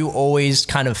 have you always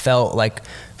kind of felt like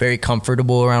very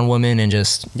comfortable around women and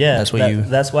just that's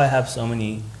why I have so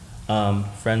many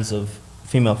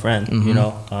female friend, you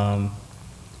know,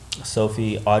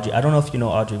 Sophie, Audrey. I don't know if you know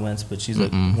Audrey Wentz, but she's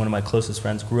like one of my closest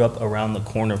friends. Grew up around the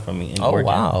corner from me in Oregon.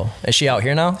 Wow. Is she out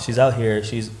here now? She's out here.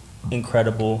 She's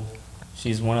incredible.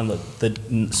 She's one of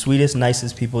the sweetest,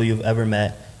 nicest people you've ever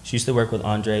met. She used to work with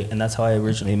Andre, and that's how I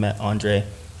originally met Andre.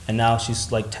 And now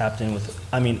she's like tapped in with,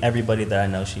 I mean, everybody that I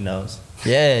know, she knows.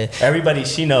 Yeah. Everybody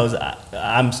she knows,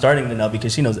 I'm starting to know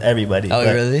because she knows everybody. Oh,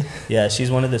 but, really? Yeah, she's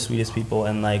one of the sweetest people,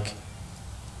 and like,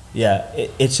 yeah,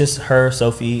 it's just her,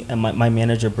 Sophie, and my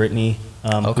manager, Brittany,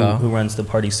 who runs the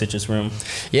party Citrus Room.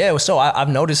 Yeah, so I've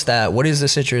noticed that. What is the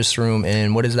Citrus Room,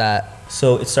 and what is that?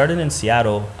 So it started in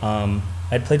Seattle.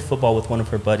 I'd played football with one of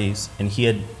her buddies, and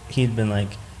he'd been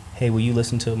like, hey, will you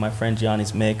listen to my friend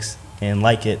Gianni's mix and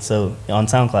like it on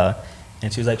SoundCloud?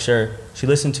 And she was like, sure. She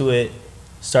listened to it,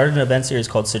 started an event series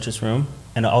called Citrus Room,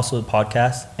 and also a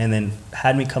podcast, and then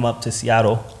had me come up to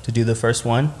Seattle to do the first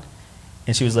one.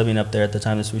 And she was living up there at the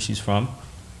time. That's where she's from.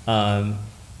 I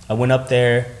went up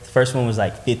there. The first one was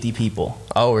like 50 people.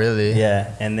 Oh, really?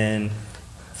 Yeah. And then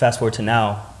fast forward to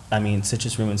now, I mean,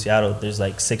 Citrus Room in Seattle, there's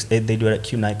like 6. They do it at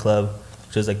Q Nightclub,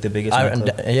 which is like the biggest nightclub.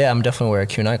 I'm definitely aware of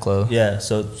Q Nightclub. Yeah,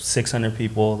 so 600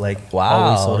 people, like,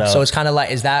 always sold out. So it's kind of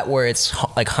like, is that where it's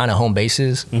like kind of home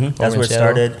bases? That's where it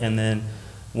started. And then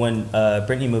when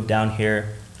Brittany moved down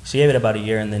here, she gave it about a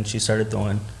year, and then she started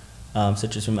throwing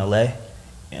Citrus Room LA.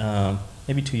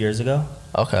 Maybe 2 years ago.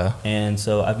 Okay. And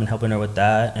so I've been helping her with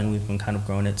that, and we've been kind of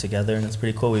growing it together, and it's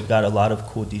pretty cool. We've got a lot of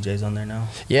cool DJs on there now.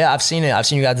 Yeah, I've seen it. I've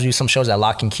seen you guys do some shows at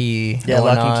Lock and Key. Yeah,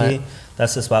 Lock and Key.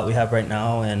 That's the spot we have right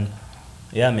now, and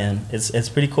yeah, man, it's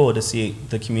pretty cool to see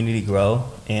the community grow.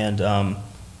 And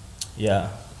yeah,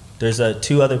 there's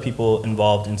 2 other people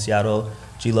involved in Seattle,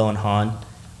 G-Lo and Han.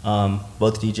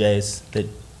 both DJs that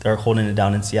are holding it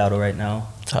down in Seattle right now.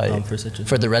 For Citrus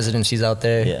for the residencies out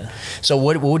there. Yeah. So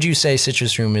what would you say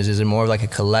Citrus Room is? Is it more of like a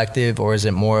collective, or is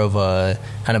it more of a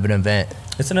kind of an event?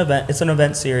 It's an event. It's an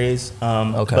event series.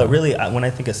 Okay. But really, when I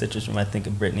think of Citrus Room, I think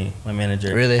of Brittany, my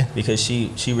manager. Really? Because she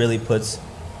really puts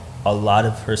a lot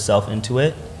of herself into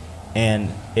it, and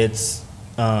it's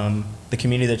the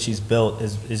community that she's built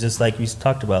is just like we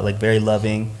talked about, like very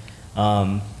loving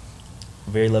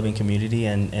community,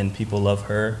 and people love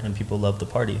her and people love the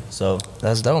party. So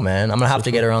that's dope, man. I'm gonna have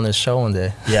to get her on this show one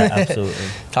day. Yeah, absolutely.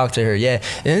 Talk to her. Yeah,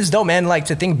 and it's dope, man. Like,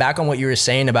 to think back on what you were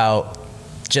saying about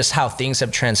just how things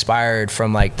have transpired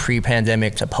from like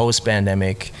pre-pandemic to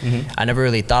post-pandemic. I never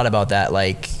really thought about that.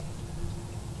 Like,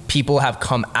 people have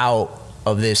come out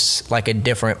of this like a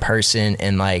different person,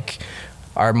 and like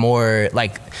are more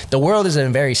like, the world is in a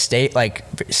very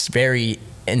very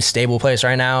unstable place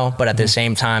right now, but at the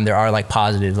same time there are like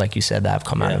positives, like you said, that have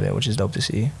come out of it, which is dope to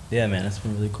see. Yeah, man, it's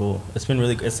been really cool. It's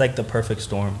like the perfect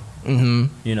storm.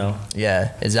 You know.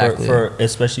 Yeah, exactly. For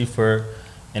especially for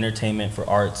entertainment, for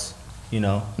arts, you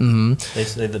know. They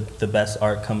say the best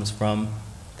art comes from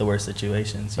the worst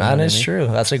situations. That is true.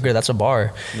 That's a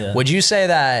bar. Yeah. Would you say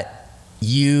that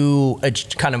you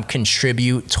kind of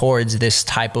contribute towards this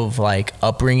type of like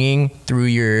upbringing through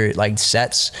your like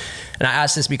sets? And I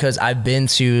ask this because I've been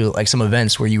to like some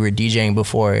events where you were DJing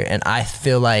before, and I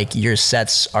feel like your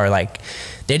sets are like,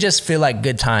 they just feel like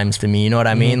good times to me. You know what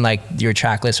I mean? Like, your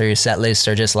track list or your set lists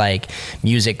are just like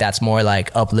music that's more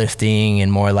like uplifting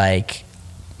and more like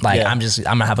I'm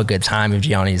gonna have a good time if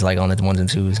Gianni's like on the ones and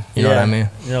twos. You know what I mean?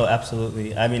 No,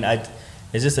 absolutely. I mean,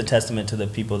 it's just a testament to the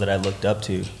people that I looked up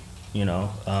to. You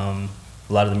know, a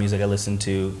lot of the music I listened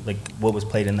to, like what was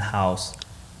played in the house,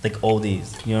 like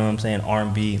oldies, you know what I'm saying?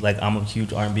 R&B, like I'm a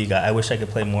huge R&B guy. I wish I could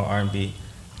play more R&B.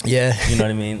 Yeah. You know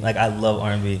what I mean? Like, I love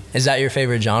R&B. Is that your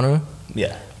favorite genre?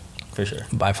 Yeah, for sure.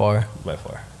 By far? By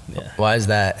far, yeah. Why is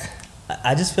that?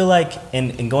 I just feel like,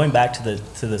 and going back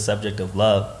to the subject of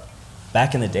love,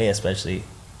 back in the day especially,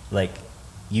 like,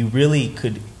 you really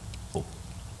could,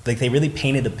 like, they really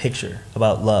painted a picture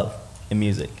about love in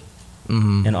music.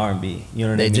 In R&B, you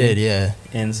know what I mean? They did, yeah.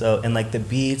 And so, and like the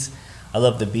beats, I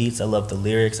love the beats, I love the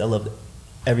lyrics, I love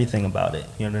everything about it,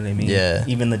 you know what I mean? Yeah.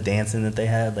 Even the dancing that they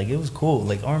had, like, it was cool.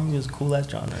 Like, R&B was a cool ass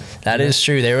genre. That is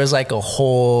true. There was like a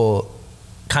whole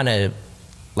kind of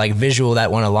like visual that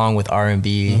went along with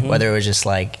R&B, whether it was just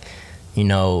like, you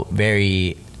know,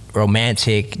 very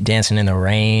romantic, dancing in the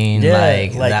rain,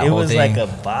 like that it whole was thing. like a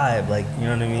vibe, like, you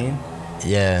know what I mean?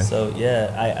 Yeah. So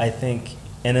yeah, I think.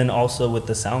 And then also with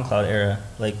the SoundCloud era,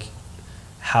 like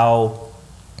how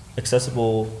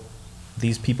accessible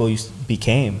these people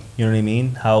became, you know what I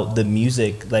mean? How the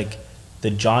music, like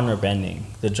the genre bending,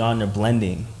 the genre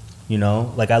blending, you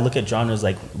know? Like, I look at genres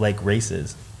like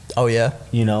races. Oh yeah.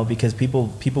 You know, because people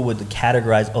would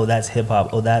categorize, oh, that's hip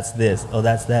hop, oh, that's this, oh,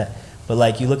 that's that. But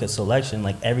like, you look at selection,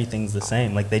 like everything's the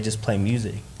same. Like, they just play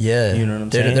music. Yeah. You know what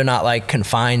I'm saying? They're not like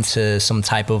confined to some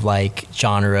type of like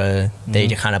genre. They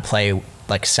kind of play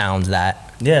like sounds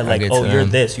that like, oh, you're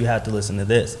this, you have to listen to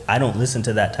this. I don't listen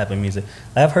to that type of music.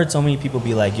 I've heard so many people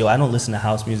be like, yo, I don't listen to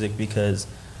house music because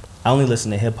I only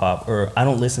listen to hip hop, or I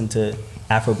don't listen to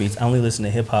Afro beats, I only listen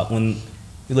to hip hop. When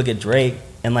you look at Drake,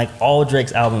 and like all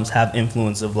Drake's albums have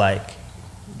influence of like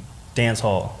dance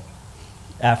hall,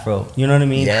 Afro, you know what I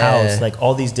mean? House, like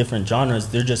all these different genres,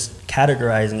 they're just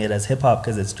categorizing it as hip hop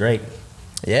because it's Drake.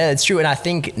 Yeah, it's true. And I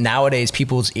think nowadays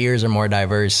people's ears are more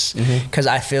diverse, because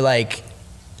I feel like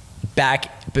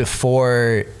back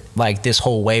before like this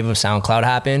whole wave of SoundCloud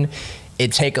happened,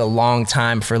 it'd take a long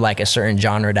time for like a certain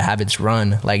genre to have its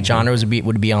run. Like genres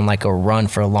would be on like a run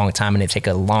for a long time, and it'd take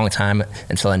a long time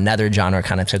until another genre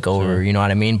kind of took over. You know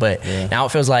what I mean? But now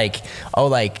it feels like, oh,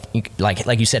 like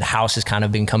you said, house has kind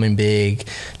of been coming big,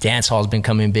 dance hall's been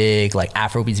coming big, like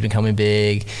Afrobeat's been coming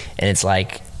big, and it's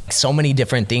like so many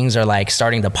different things are like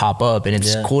starting to pop up, and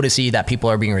it's cool to see that people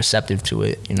are being receptive to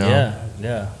it, you know?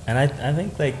 Yeah. And I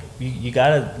think like you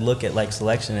gotta look at like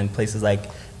selection in places like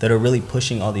that are really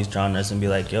pushing all these genres and be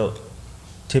like, yo,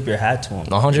 tip your hat to them.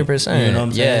 100%. You know what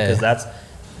I'm saying? Because that's,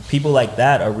 people like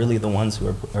that are really the ones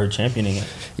who are championing it.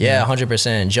 Yeah,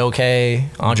 100%. Joe K,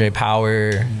 Andre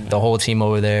Power, the whole team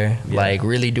over there, like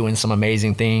really doing some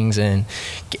amazing things. And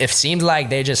it seems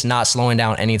like they're just not slowing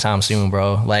down anytime soon,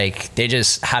 bro. Like, they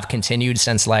just have continued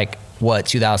since like,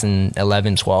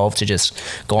 2011, 12 to just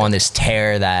go on this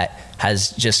tear that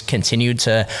has just continued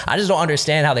to, I just don't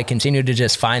understand how they continue to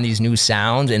just find these new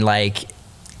sounds, and like,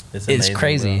 it's amazing,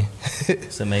 crazy.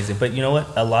 It's amazing. But you know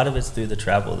what? A lot of it's through the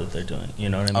travel that they're doing. You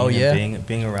know what I mean? Oh, yeah. And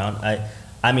being around.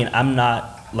 I mean, I'm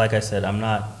not, like I said, I'm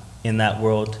not in that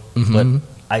world, but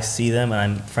I see them and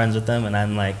I'm friends with them, and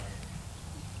I'm like,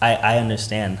 I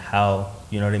understand how,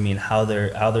 you know what I mean, how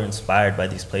they're inspired by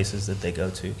these places that they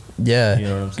go to. Yeah. You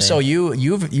know what I'm saying? So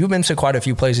you've been to quite a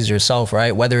few places yourself,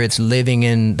 right? Whether it's living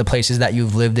in the places that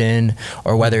you've lived in,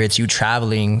 or whether it's you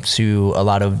traveling to a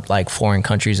lot of like foreign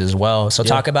countries as well. So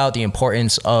talk about the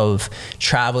importance of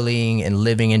traveling and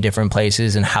living in different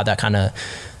places and how that kind of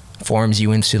forms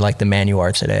you into like the man you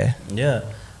are today. Yeah.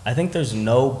 I think there's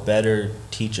no better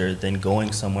teacher than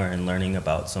going somewhere and learning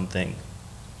about something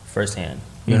firsthand.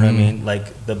 You know what I mean?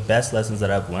 Like, the best lessons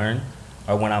that I've learned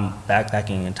are when I'm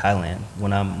backpacking in Thailand,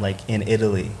 when I'm like in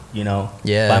Italy, you know,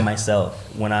 by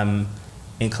myself, when I'm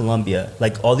in Colombia.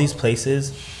 Like, all these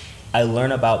places, I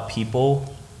learn about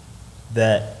people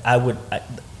that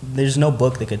there's no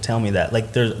book that could tell me that.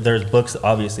 Like, there's books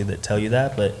obviously that tell you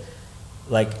that, but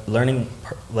like learning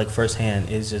like firsthand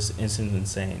is just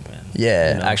insane, man.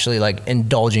 Yeah, you know? Actually like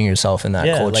indulging yourself in that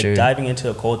culture. Like diving into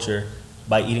a culture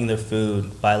by eating their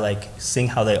food, by like seeing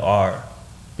how they are,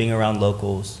 being around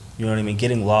locals, you know what I mean,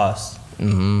 getting lost.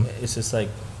 It's just like,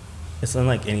 it's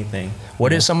unlike anything.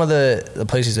 What are some of the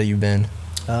places that you've been?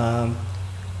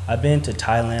 I've been to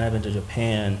Thailand, I've been to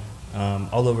Japan,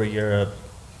 all over Europe.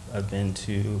 I've been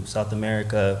to South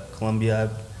America,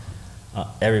 Colombia,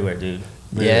 everywhere, dude.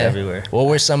 Literally everywhere. What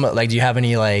were some, like, do you have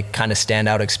any like kind of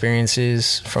standout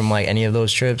experiences from like any of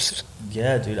those trips?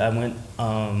 Yeah, dude, I went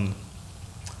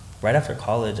right after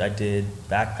college. I did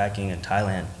backpacking in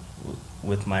Thailand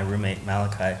with my roommate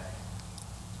Malachi.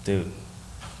 Dude,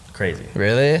 crazy.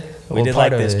 Really? We did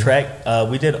like this trek.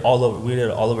 We did it all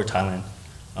over Thailand.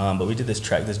 But we did this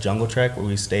jungle trek, where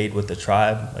we stayed with the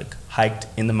tribe, like hiked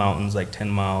in the mountains like 10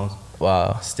 miles.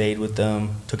 Wow. Stayed with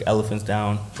them, took elephants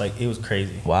down. Like, it was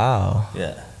crazy. Wow.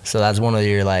 Yeah. So that's one of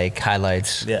your like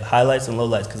highlights. Yeah, highlights and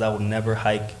lowlights, because I will never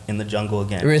hike in the jungle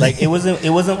again. Really? Like, it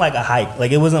wasn't like a hike.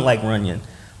 Like, it wasn't like Runyon.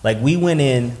 Like, we went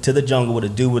in to the jungle with a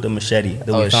dude with a machete that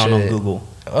we found on Google.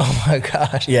 Oh my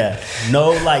gosh. Yeah.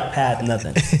 No like path,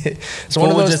 nothing. So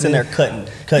one of those just in there cutting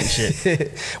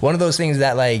shit. One of those things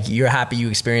that like you're happy you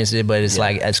experienced it, but it's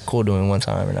like it's cool doing one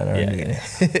time or not.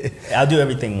 I'll do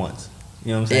everything once.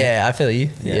 You know what I'm saying? Yeah, I feel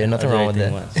you. Yeah, nothing wrong with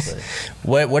that.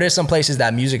 Once, what are some places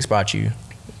that music's brought you?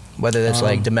 Whether that's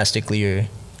like domestically or.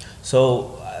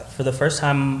 So for the first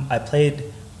time I played,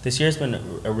 this year's been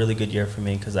a really good year for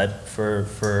me, because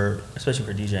for especially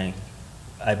for DJing,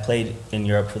 I played in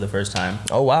Europe for the first time.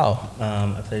 Oh wow!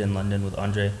 I played in London with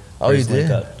Andre. Oh, you did?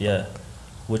 Yeah,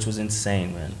 which was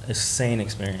insane, man. Insane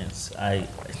experience. I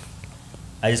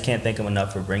just can't thank him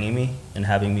enough for bringing me and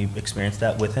having me experience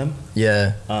that with him.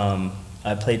 Yeah.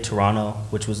 I played Toronto,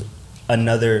 which was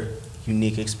another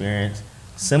unique experience,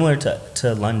 similar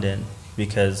to London,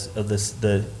 because of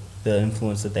the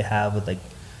influence that they have with like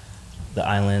the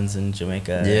islands in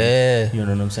Jamaica. Yeah. You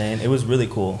know what I'm saying? It was really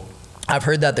cool. I've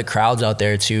heard that the crowds out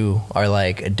there too are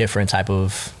like a different type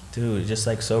of. Dude, just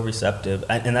like so receptive.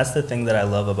 And that's the thing that I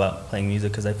love about playing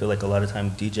music, because I feel like a lot of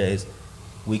times DJs,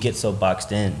 we get so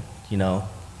boxed in, you know,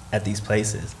 at these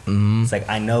places. It's like,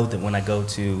 I know that when I go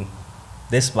to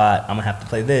this spot, I'm gonna have to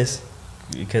play this,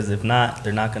 because if not,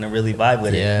 they're not gonna really vibe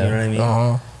with it. You know what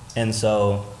I mean? And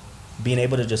so being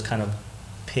able to just kind of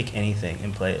pick anything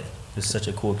and play it is such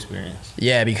a cool experience.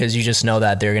 Yeah, because you just know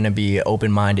that they're gonna be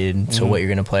open-minded to what you're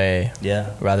gonna play.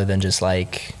 Yeah. Rather than just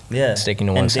like sticking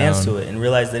to one sound. And dance to it and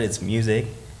realize that it's music.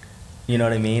 You know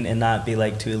what I mean? And not be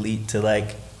like too elite to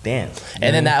like dance.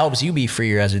 And then that helps you be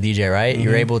freer as a DJ, right?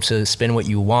 You're able to spin what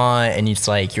you want, and it's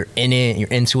like you're in it, you're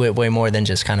into it way more than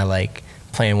just kind of like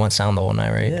playing one sound the whole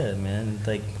night, right? Yeah, man.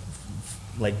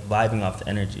 Like vibing off the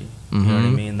energy. You know what I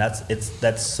mean?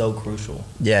 That's so crucial.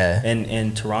 Yeah. And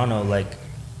in Toronto, like,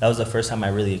 that was the first time I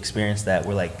really experienced that.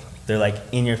 They're like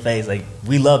in your face, like,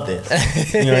 we love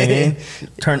this. You know what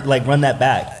I mean? Run that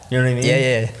back. You know what I mean?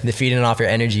 Yeah. They're feeding off your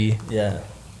energy. Yeah.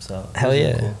 So hell yeah.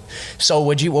 Really cool. So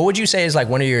what would you say is like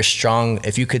one of your strong,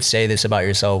 if you could say this about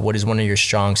yourself, what is one of your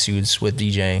strong suits with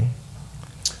DJing?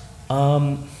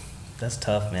 That's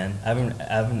tough, man. I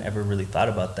haven't ever really thought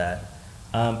about that.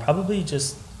 Probably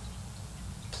just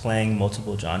playing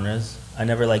multiple genres. I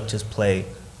never like just play,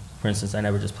 for instance, I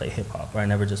never just play hip hop, or I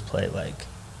never just play like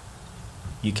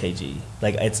UKG.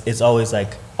 Like, it's always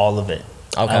like all of it.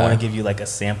 Okay. I want to give you like a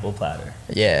sample platter.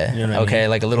 Yeah. You know what I mean?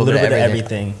 Like a little bit of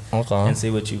everything. Okay. And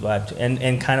see what you vibe to.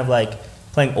 And kind of like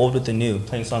playing old with the new,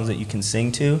 playing songs that you can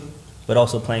sing to, but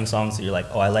also playing songs that you're like,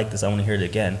 oh, I like this, I want to hear it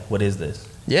again. What is this?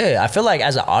 Yeah, I feel like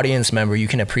as an audience member, you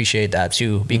can appreciate that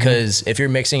too, because if you're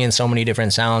mixing in so many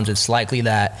different sounds, it's likely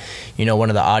that, you know, one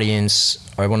of the audience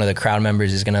or one of the crowd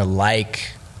members is gonna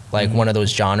like like one of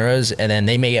those genres, and then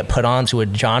they may get put onto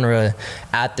a genre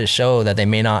at the show that they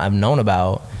may not have known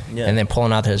about. Yeah. And then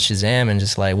pulling out their Shazam and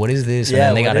just like, what is this? Yeah,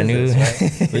 and then they got a new.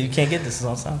 This, right? But you can't get this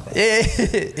on SoundCloud.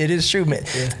 Yeah, it is true, man.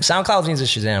 Yeah. SoundCloud needs a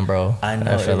Shazam, bro. I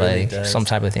know. I feel really like does. Some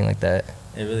type of thing like that.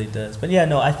 It really does. But yeah,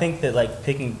 no, I think that like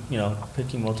picking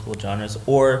multiple genres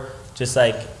or just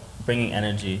like bringing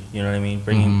energy. You know what I mean?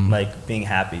 Bringing like being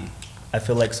happy. I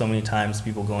feel like so many times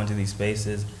people go into these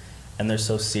spaces and they're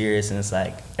so serious, and it's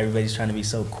like everybody's trying to be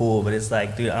so cool, but it's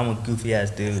like, dude, I'm a goofy ass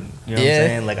dude. You know what I'm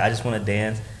saying? Like I just want to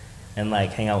dance and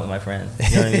like hang out with my friends.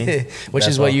 You know what I mean? Which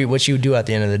is what you do at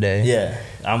the end of the day. Yeah,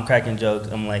 I'm cracking jokes.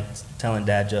 I'm like telling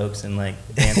dad jokes and like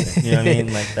dancing. You know what I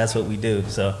mean? Like that's what we do.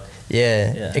 So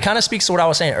yeah. It kind of speaks to what I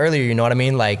was saying earlier. You know what I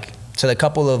mean? Like to the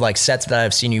couple of like sets that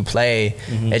I've seen you play,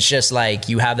 it's just like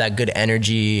you have that good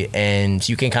energy and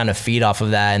you can kind of feed off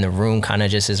of that, and the room kind of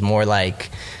just is more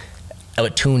like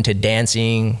attuned to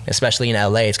dancing, especially in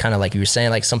LA. It's kind of like you were saying,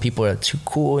 like some people are too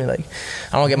cool and like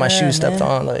I don't get my shoes stepped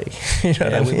on, like you know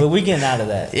what I mean? we getting out of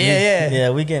that.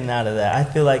 We getting out of that. I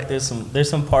feel like there's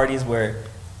some parties where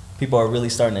people are really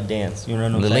starting to dance. You know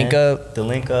what I'm saying? The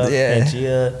link up,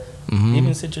 Pangea,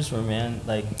 even Citrus Room, man.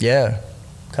 Like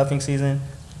cuffing season.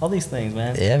 All these things,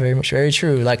 man. Yeah, very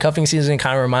true. Like cuffing season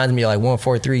kind of reminds me of like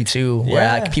 1432,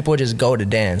 where like, people just go to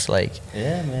dance. Like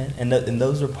yeah, man. And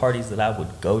those were parties that I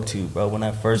would go to, bro. When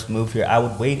I first moved here, I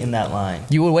would wait in that line.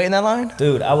 You would wait in that line,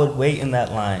 dude. I would wait in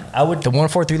that line. The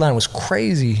 143 line was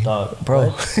crazy, dog,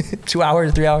 bro. 2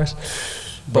 hours, 3 hours,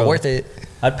 but worth it.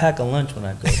 I'd pack a lunch when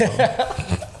I go.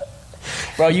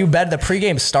 Bro, you bet the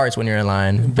pregame starts when you're in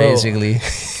line, basically.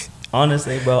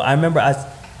 Honestly, bro, I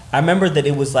remember that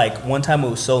it was like one time it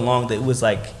was so long that it was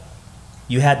like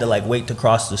you had to like wait to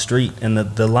cross the street, and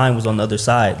the line was on the other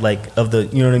side, like of the,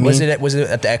 you know what I mean? Was it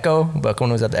at the Echo? Back when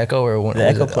it was at the Echo, or when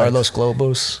it was at Los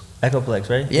Globos? Echoplex,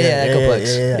 right? Yeah,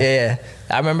 Echoplex. Yeah.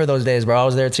 I remember those days, bro. I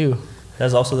was there too. That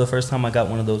was also the first time I got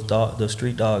one of those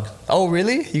street dogs. Oh,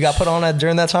 really? You got put on that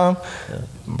during that time? Yeah.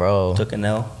 Bro. Took an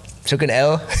L. Took an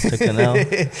L? Took an L.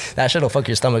 That shit'll fuck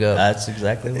your stomach up. That's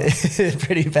exactly what.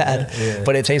 Pretty bad. Yeah.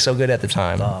 But it tastes so good at the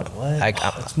time. Dog, what?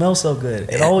 It smells so good.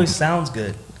 It always sounds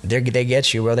good. They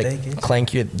get you, bro. They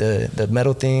clank you the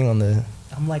metal thing on the...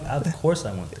 I'm like, of course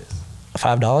I want this.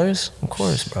 $5? Of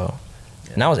course, bro.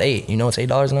 Yeah. Now it's $8. You know it's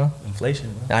 $8 now?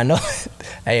 Inflation, bro. I know.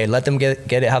 Hey, let them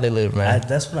get it how they live, man.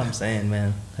 That's what I'm saying,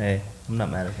 man. Hey, I'm not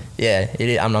mad at him.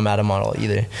 Yeah, I'm not mad at model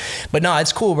either. But no,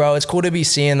 it's cool, bro. It's cool to be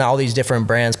seeing all these different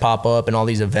brands pop up and all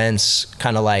these events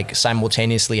kind of like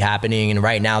simultaneously happening. And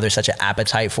right now there's such an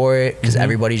appetite for it because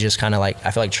everybody's just kind of like,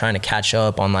 I feel like trying to catch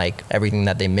up on like everything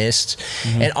that they missed.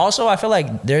 And also I feel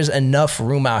like there's enough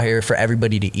room out here for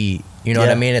everybody to eat. You know what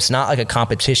I mean? It's not like a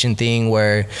competition thing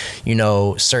where, you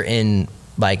know, certain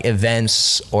like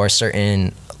events or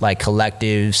certain like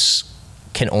collectives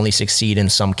can only succeed and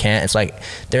some can't. It's like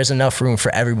there's enough room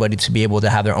for everybody to be able to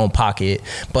have their own pocket,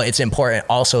 but it's important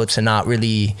also to not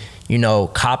really, you know,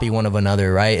 copy one of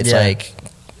another, right? It's like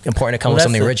important to come with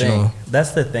something original.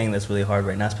 That's the thing that's really hard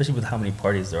right now, especially with how many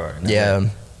parties there are. Yeah.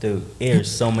 Dude,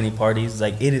 there's so many parties.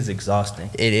 Like, it is exhausting.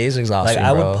 It is exhausting, like,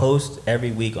 I would post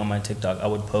every week on my TikTok. I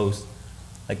would post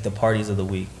like the parties of the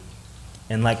week.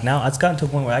 And like now, it's gotten to a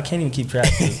point where I can't even keep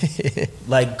track.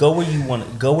 Like, go where you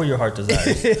want. Go where your heart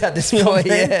desires. At this point,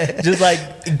 just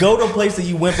like go to a place that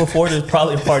you went before. There's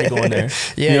probably a party going there.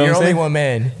 Yeah, you know you're only one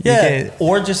man. Yeah,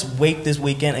 or just wait this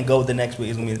weekend and go the next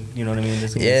week. You know what I mean?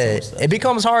 It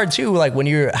becomes hard too. Like when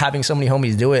you're having so many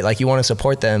homies do it, like you want to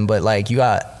support them, but like you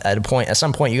got at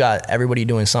some point you got everybody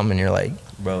doing something. And you're like,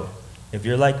 bro, if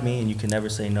you're like me and you can never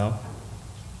say no.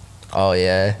 Oh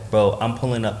yeah, bro, I'm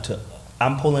pulling up to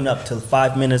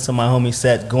 5 minutes of my homie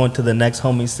set, going to the next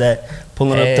homie set,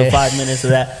 pulling up to 5 minutes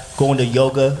of that, going to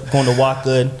yoga, going to walk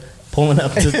good, pulling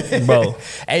up to, bro.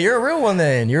 Hey, you're a real one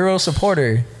then. You're a real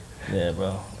supporter. Yeah,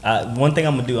 bro. One thing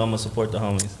I'm gonna do, I'm gonna support the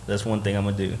homies. That's one thing I'm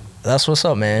gonna do. That's what's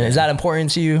up, man. Is that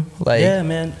important to you? Like, yeah,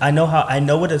 man. I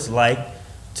know what it's like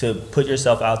to put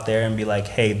yourself out there and be like,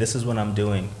 hey, this is what I'm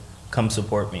doing. Come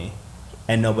support me,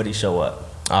 and nobody show up.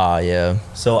 Oh, yeah.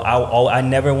 So I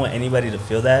never want anybody to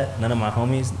feel that. None of my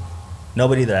homies,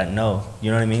 nobody that I know. You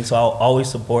know what I mean? So I'll always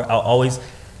support.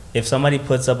 If somebody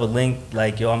puts up a link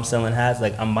like, yo, I'm selling hats,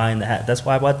 like I'm buying the hat. That's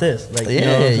why I bought this. Like, you know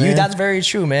what I'm saying? That's very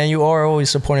true, man. You are always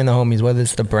supporting the homies, whether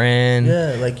it's the brand.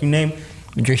 Yeah, like you name.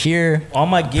 You're here. All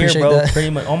my gear, bro.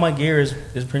 Pretty much all my gear is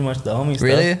pretty much the homie stuff.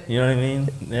 Really? You know what I mean?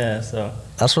 Yeah. So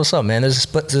that's what's up, man. There's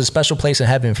a special place in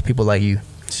heaven for people like you.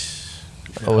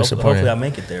 Always supporting. Hopefully I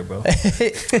make it there, bro.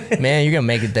 Man, you're gonna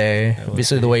make it there.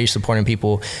 Obviously, the way you're supporting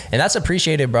people, and that's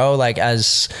appreciated, bro. Like,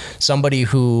 as somebody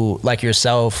who, like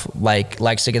yourself, like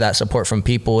likes to get that support from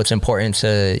people, it's important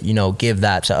to, you know, give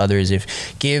that to others.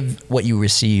 Give what you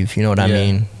receive. You know what I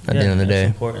mean? At the end of the day,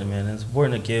 it's important, man. It's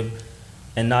important to give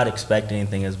and not expect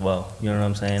anything as well. You know what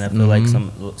I'm saying? I feel like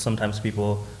sometimes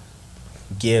people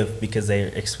give because they're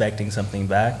expecting something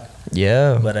back.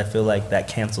 Yeah. But I feel like that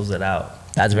cancels it out.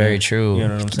 That's very true. You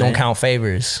know what I'm saying? Don't count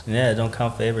favors. Yeah, don't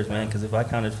count favors, man. Because if I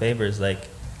counted favors, like,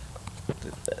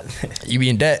 you be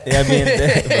in debt. Yeah, I'd be in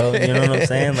debt, bro. You know what I'm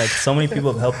saying? Like, so many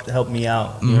people have helped me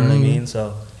out. You know what I mean?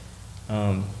 So,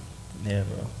 yeah,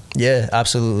 bro. Yeah,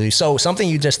 absolutely. So something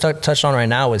you just touched on right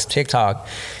now is TikTok,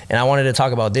 and I wanted to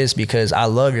talk about this because I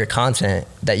love your content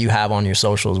that you have on your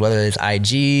socials, whether it's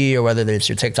IG or whether it's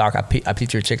your TikTok. I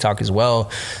peeped your TikTok as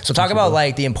well. So talk about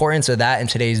like the importance of that in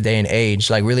today's day and age,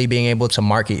 like really being able to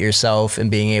market yourself and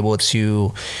being able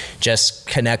to just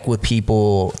connect with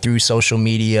people through social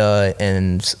media,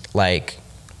 and like,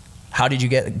 how did you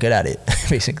get good at it,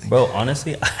 basically? Bro,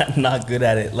 honestly, I'm not good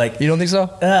at it. Like, you don't think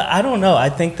so? I don't know. I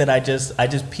think that I just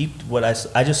peeped what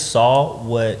I just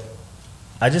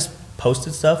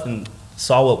posted stuff and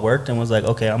saw what worked and was like,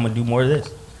 okay, I'm gonna do more of this.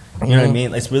 You know what I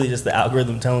mean? It's really just the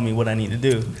algorithm telling me what I need to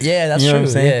do. Yeah, that's true.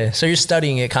 Yeah. So you're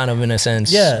studying it kind of in a sense.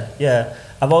 Yeah.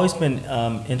 I've always been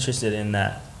interested in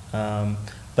that.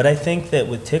 But I think that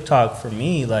with TikTok, for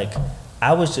me, like,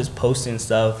 I was just posting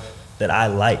stuff that I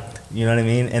liked, you know what I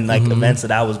mean? And like events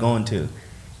that I was going to.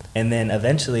 And then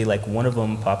eventually, like, one of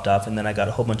them popped off, and then I got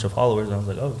a whole bunch of followers, and I was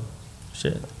like, oh,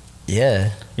 shit. Yeah.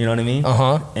 You know what I mean?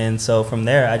 And so from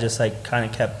there, I just like kind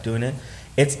of kept doing it.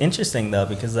 It's interesting though,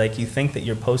 because like you think that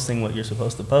you're posting what you're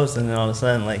supposed to post, and then all of a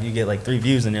sudden, like, you get like 3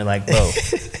 views, and you're like, bro,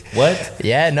 what?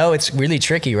 Yeah, no, it's really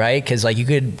tricky, right? Because like you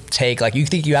could take, like, you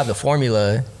think you have the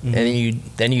formula, and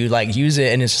then you like use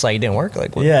it, and it's just like it didn't work.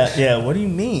 Like, what? Yeah. What do you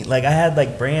mean? Like, I had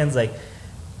like brands, like,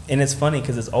 and it's funny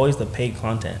because it's always the paid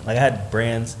content. Like, I had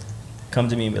brands come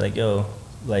to me and be like, yo,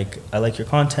 like, I like your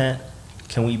content.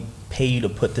 Can we pay you to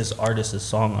put this artist's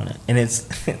song on it? And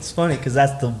it's funny because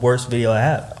that's the worst video I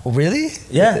have. Really?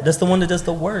 Yeah, that's the one that does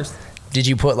the worst. Did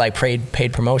you put like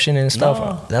paid promotion and stuff?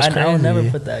 No, that's crazy. I would never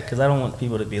put that because I don't want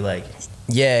people to be like,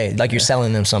 yeah, like you're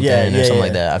selling them something or something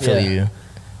like that. I feel you.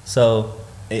 So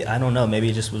I don't know. Maybe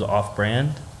it just was off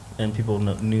brand and people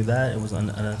knew that it was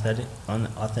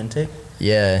unauthentic.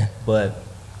 Yeah. But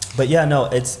yeah, no,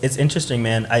 it's interesting,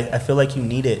 man. I feel like you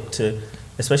need it to,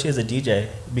 especially as a DJ,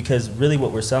 because really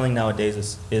what we're selling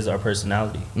nowadays is our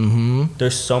personality.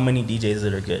 There's so many DJs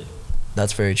that are good.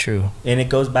 That's very true. And it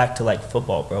goes back to like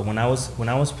football, bro. When I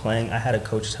was playing, I had a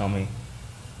coach tell me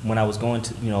when I was going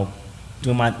to,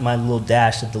 doing my little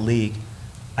dash at the league,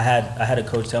 I had a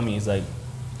coach tell me, he's like,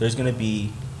 there's gonna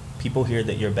be people here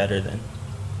that you're better than,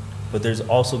 but there's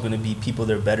also gonna be people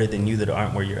that are better than you that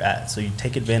aren't where you're at. So you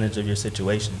take advantage of your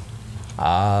situation.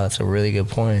 Ah, that's a really good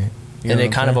point. And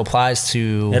it kind of applies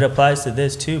to... It applies to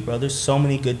this too, bro. There's so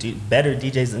many better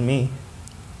DJs than me,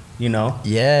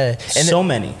 Yeah. And so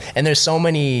many. And there's so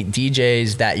many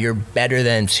DJs that you're better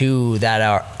than too that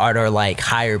are like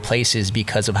higher places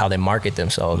because of how they market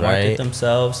themselves, right? Market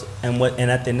themselves. And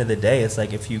at the end of the day, it's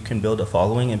like if you can build a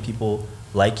following and people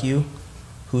like you,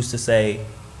 who's to say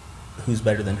who's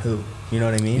better than who? You know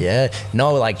what I mean? Yeah.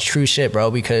 No, like true shit, bro.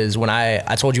 Because when I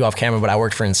told you off camera, but I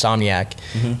worked for Insomniac,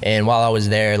 and while I was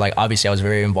there, like obviously I was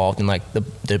very involved in like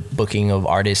the booking of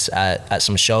artists at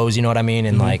some shows, you know what I mean?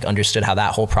 And like understood how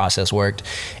that whole process worked.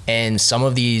 And some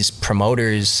of these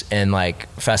promoters and like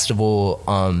festival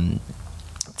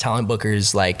talent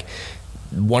bookers, like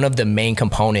one of the main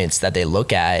components that they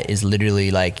look at is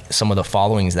literally like some of the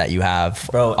followings that you have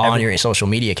on your social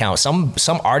media account.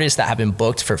 Some artists that have been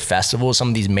booked for festivals, some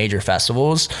of these major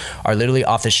festivals, are literally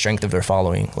off the strength of their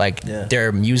following. Like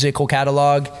their musical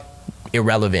catalog,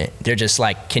 irrelevant. They're just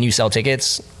like, can you sell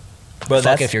tickets? Bro,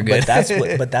 Fuck if you're good.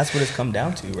 But that's what it's come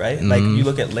down to, right? Like you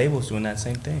look at labels doing that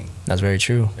same thing. That's very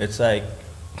true. It's like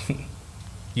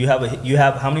you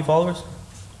have how many followers?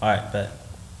 All right, bet.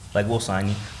 Like, we'll sign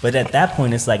you. But at that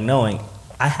point, it's like knowing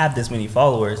I have this many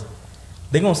followers.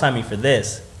 They're going to sign me for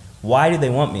this. Why do they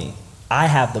want me? I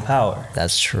have the power.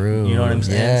 That's true. You know what I'm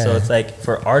saying? Yeah. So it's like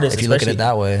for artists, if you look at it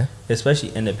that way,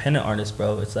 especially independent artists,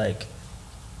 bro, it's like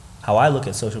how I look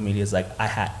at social media is like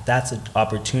that's an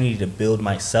opportunity to build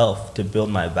myself, to build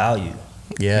my value.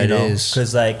 Yeah, it is.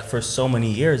 Because like for so many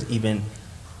years, even,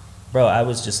 bro, I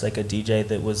was just like a DJ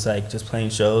that was like just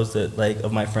playing shows that like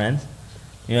of my friends.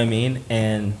 You know what I mean?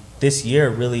 And this year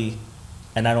really,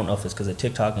 and I don't know if it's because of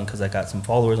TikTok and because I got some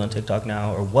followers on TikTok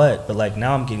now or what, but like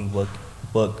now I'm getting booked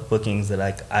book bookings that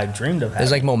like I dreamed of having.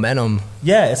 There's like momentum.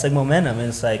 Yeah, it's like momentum, and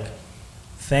it's like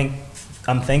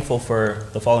I'm thankful for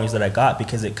the followings that I got,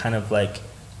 because it kind of like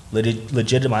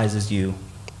legitimizes you,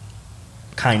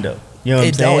 kind of. You know what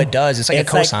I'm saying? No, it does. It's like a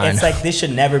cosign. It's like this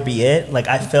should never be it. Like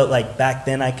I felt like back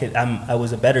then I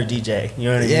was a better DJ. You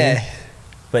know what I mean?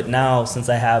 But now, since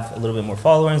I have a little bit more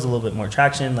followers, a little bit more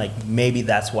traction, like maybe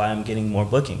that's why I'm getting more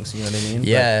bookings. You know what I mean?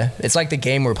 Yeah, it's like the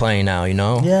game we're playing now, you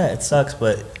know? Yeah, it sucks,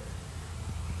 but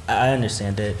I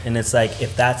understand it. And it's like,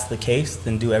 if that's the case,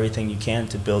 then do everything you can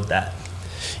to build that.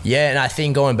 Yeah, and I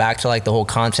think going back to like the whole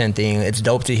content thing, it's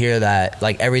dope to hear that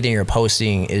like everything you're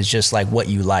posting is just like what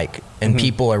you like, and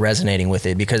people are resonating with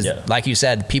it, because like you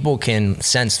said, people can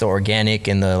sense the organic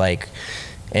and the like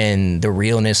and the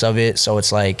realness of it. So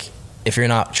it's like, if you're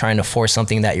not trying to force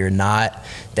something that you're not,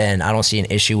 then I don't see an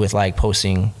issue with like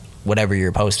posting whatever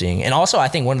you're posting. And also I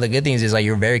think one of the good things is like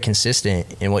you're very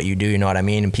consistent in what you do, you know what I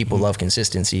mean? And people love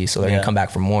consistency, so they're gonna come back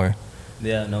for more.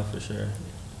 Yeah, no, for sure.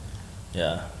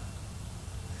 Yeah.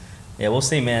 Yeah, we'll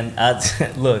see, man.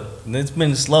 Look, it's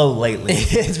been slow lately.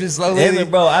 It's been slow lately?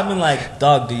 Bro, I've been like,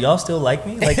 dog, do y'all still like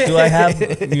me? Like, do I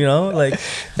have, you know, like...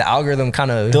 The algorithm kind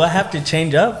of... Do I have to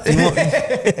change up? Do you want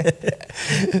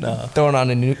no. Throwing on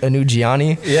a new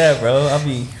Gianni? Yeah, bro, I'll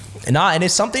be... Nah, and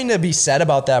it's something to be said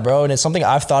about that, bro. And it's something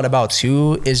I've thought about,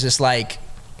 too, is just like,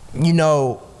 you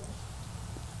know,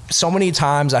 so many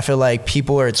times I feel like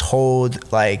people are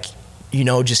told, like... you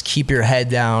know, just keep your head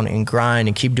down and grind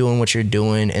and keep doing what you're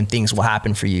doing and things will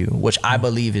happen for you, which I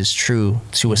believe is true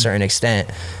to a certain extent.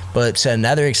 But to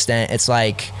another extent, it's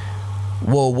like,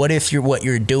 well, what if what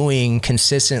you're doing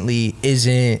consistently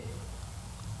isn't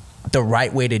the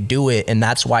right way to do it, and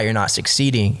that's why you're not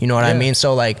succeeding? You know what I mean?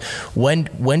 So like, when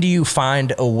do you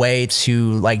find a way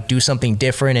to like do something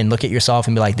different and look at yourself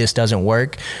and be like, this doesn't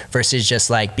work, versus just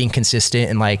like being consistent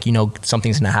and like, you know,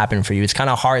 something's gonna happen for you? It's kind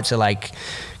of hard to like,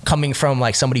 coming from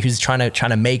like somebody who's trying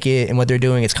to make it and what they're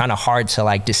doing, it's kind of hard to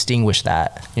like distinguish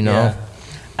that, you know?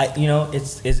 Yeah. You know,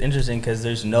 it's interesting because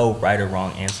there's no right or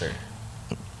wrong answer,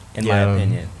 in my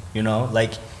opinion. You know,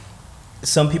 like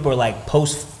some people are like,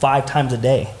 post 5 times a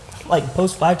day. Like,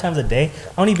 post 5 times a day?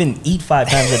 I don't even eat 5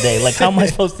 times a day. Like, how am I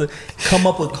supposed to come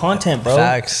up with content, bro?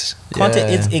 Facts. Content,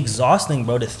 it's exhausting,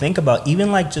 bro, to think about.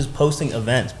 Even like just posting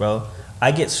events, bro.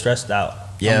 I get stressed out.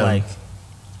 I'm like,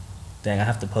 dang, I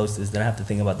have to post this, then I have to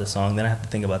think about the song, then I have to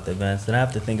think about the events, then I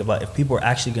have to think about if people are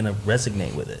actually gonna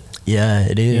resonate with it. Yeah,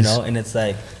 it is. You know, and it's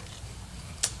like,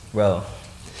 bro.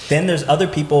 Then there's other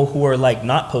people who are like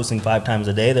not posting 5 times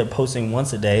a day, they're posting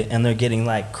once a day and they're getting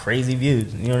like crazy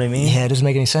views. You know what I mean? Yeah, it doesn't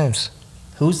make any sense.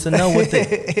 Who's to know what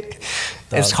the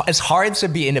it's hard to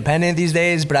be independent these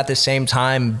days, but at the same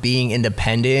time, being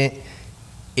independent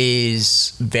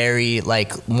is very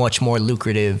like much more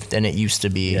lucrative than it used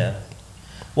to be. Yeah.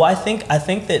 Well, I think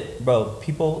that, bro,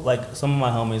 people like some of my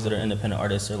homies that are independent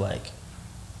artists are like,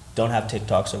 don't have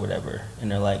TikToks or whatever,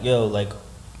 and they're like, yo, like,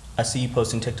 I see you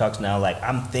posting TikToks now, like,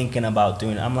 I'm thinking about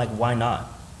doing it. I'm like, why not?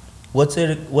 What's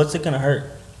it gonna hurt?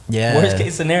 Yeah. Worst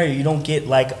case scenario, you don't get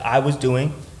like I was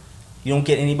doing, you don't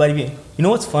get anybody. You know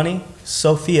what's funny?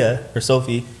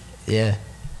 Sophie. Yeah.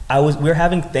 We were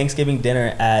having Thanksgiving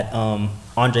dinner at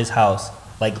Andre's house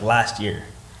like last year,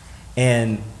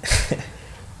 and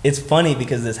it's funny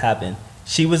because this happened.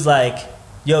 She was like,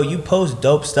 yo, you post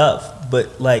dope stuff,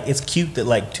 but like it's cute that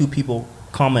like 2 people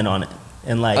comment on it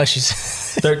and like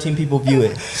 13 people view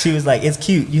it. She was like, it's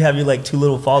cute, you have your like 2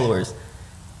 little followers.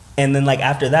 And then like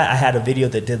after that I had a video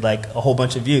that did like a whole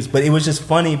bunch of views, but it was just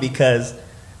funny because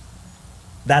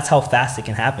that's how fast it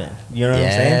can happen. You know what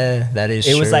I'm saying? Yeah, that is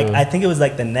true. It was like, I think it was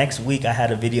like the next week I had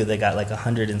a video that got like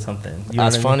 100 and something. You know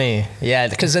That's funny. Yeah,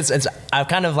 because it's I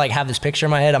kind of like have this picture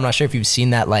in my head. I'm not sure if you've seen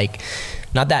that, like,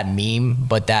 not that meme,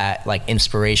 but that like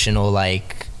inspirational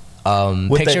like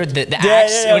picture, the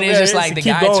axe, when it's just like the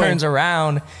guy turns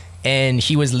around and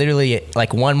he was literally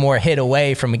like one more hit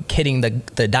away from hitting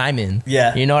the diamond.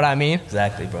 Yeah. You know what I mean?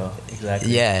 Exactly, bro.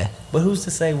 Exactly. Yeah. But who's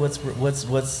to say what's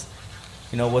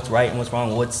you know, what's right and what's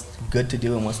wrong, what's good to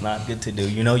do and what's not good to do?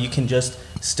 You know, you can just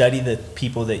study the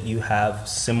people that you have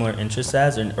similar interests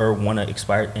as or want to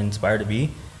inspire to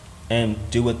be, and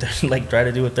do what they're like, try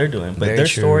to do what they're doing. But their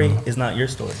story is not your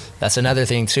story. That's another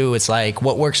thing too. It's like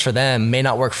what works for them may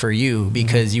not work for you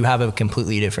because you have a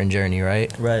completely different journey,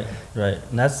 right? Right.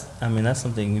 And that's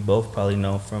something we both probably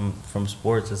know from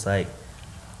sports. It's like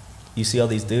you see all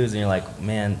these dudes and you're like,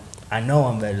 man, I know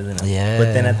I'm better than them. Yeah.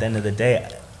 But then at the end of the day,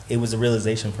 it was a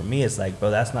realization for me. It's like,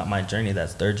 bro, that's not my journey.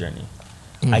 That's their journey.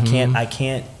 I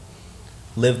can't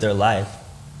live their life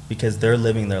because they're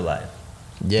living their life.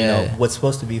 You know, what's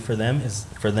supposed to be for them is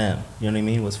for them. You know what I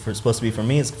mean? What's supposed to be for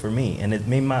me is for me, and it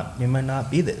might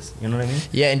not be this. You know what I mean?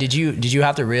 Yeah. And did you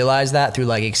have to realize that through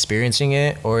like experiencing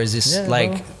it, or is this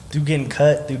like through getting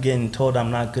cut, through getting told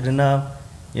I'm not good enough?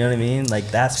 You know what I mean?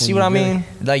 Like that's when see what I mean?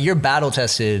 Like you're battle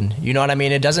tested. You know what I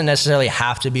mean? It doesn't necessarily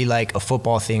have to be like a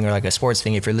football thing or like a sports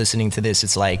thing. If you're listening to this,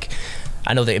 it's like,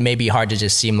 I know that it may be hard to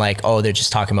just seem like, oh, they're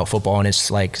just talking about football and it's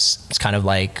like, it's kind of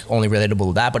like only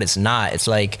relatable to that, but it's not. It's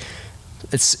like,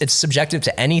 it's subjective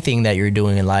to anything that you're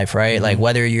doing in life, right? Mm-hmm. Like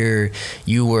whether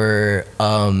you were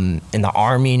in the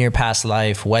army in your past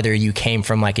life, whether you came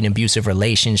from like an abusive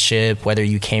relationship, whether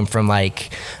you came from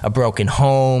like a broken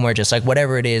home, or just like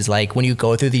whatever it is, like when you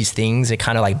go through these things, it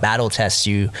kind of like battle tests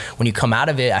you. When you come out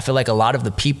of it, I feel like a lot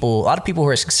of people who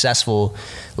are successful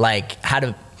like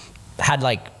had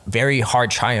like very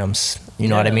hard triumphs, you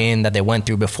know what I mean, that they went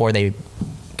through before they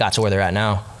got to where they're at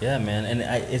now. Yeah, man. And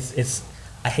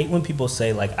I hate when people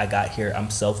say like, I got here,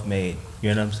 I'm self-made. You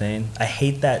know what I'm saying? I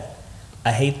hate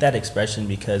that expression,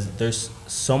 because there's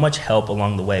so much help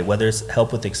along the way, whether it's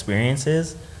help with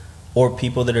experiences or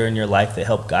people that are in your life that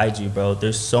help guide you, bro.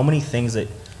 There's so many things that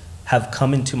have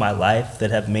come into my life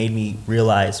that have made me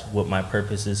realize what my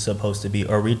purpose is supposed to be,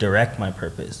 or redirect my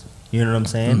purpose. You know what I'm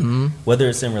saying? Mm-hmm. Whether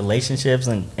it's in relationships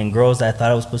and girls that I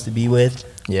thought I was supposed to be with,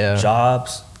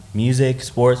 jobs, music,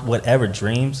 sports, whatever,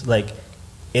 dreams, like,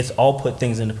 it's all put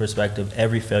things into perspective,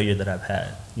 every failure that I've had.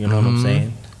 You know what I'm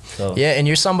saying? So yeah, and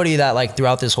you're somebody that like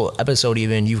throughout this whole episode,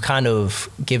 even you've kind of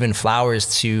given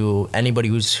flowers to anybody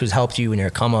who's helped you in your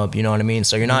come up. You know what I mean?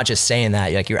 So you're not just saying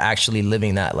that, like you're actually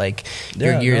living that. Like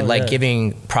you're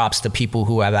giving props to people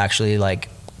who have actually like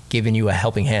given you a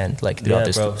helping hand, like throughout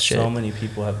this shit. So many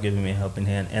people have given me a helping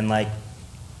hand, and like,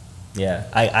 yeah,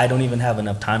 I don't even have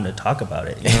enough time to talk about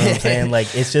it. You know what I'm saying?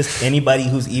 Like it's just anybody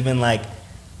who's even like.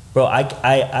 Bro,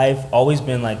 I've always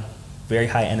been like very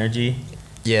high energy,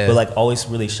 but like always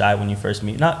really shy when you first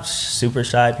meet. Not super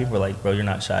shy. People are like, bro, you're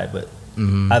not shy, but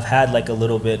I've had like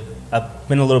I've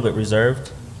been a little bit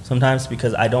reserved sometimes,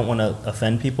 because I don't want to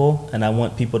offend people, and I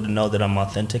want people to know that I'm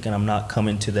authentic and I'm not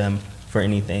coming to them for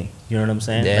anything. You know what I'm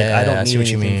saying? Yeah, like I don't need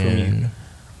anything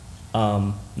from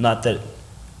you. Not that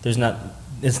there's not.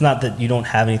 It's not that you don't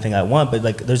have anything I want, but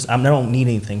like I don't need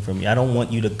anything from you. I don't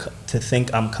want you to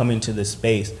think I'm coming to this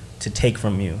space to take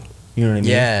from you. You know what I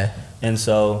mean? Yeah. And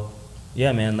so,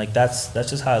 yeah, man, like that's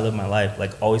just how I live my life.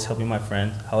 Like always helping my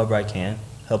friends however I can,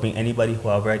 helping anybody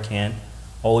however I can.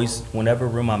 Always, whenever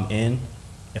room I'm in,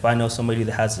 if I know somebody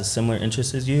that has a similar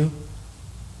interest as you,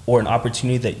 or an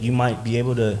opportunity that you might be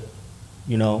able to,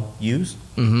 you know, use,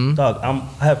 dog,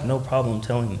 I have no problem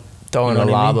telling you. Throwing a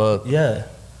lob up. Yeah.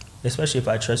 Especially if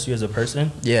I trust you as a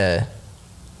person. Yeah.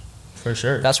 For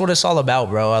sure. That's what it's all about,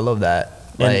 bro. I love that.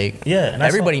 Like, and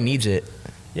everybody needs it.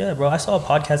 Yeah, bro. I saw a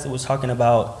podcast that was talking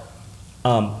about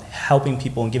helping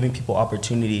people and giving people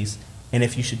opportunities, and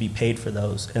if you should be paid for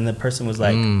those. And the person was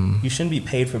like, you shouldn't be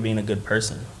paid for being a good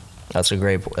person. That's a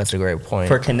great point.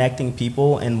 For connecting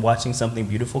people and watching something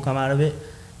beautiful come out of it.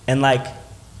 And like,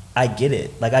 I get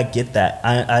it. Like, I get that.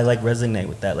 I like resonate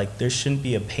with that. Like, there shouldn't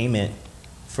be a payment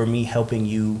for me helping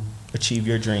you achieve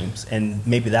your dreams, and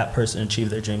maybe that person achieve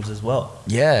their dreams as well.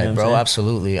 Yeah, you know bro,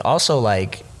 absolutely. Also,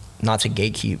 like, not to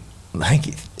gatekeep, like,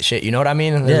 shit, you know what I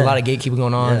mean? There's a lot of gatekeeping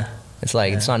going on. Yeah. It's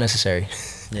like, it's not necessary.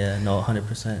 Yeah, no,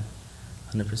 100%.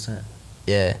 100%.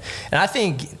 Yeah. And I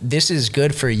think this is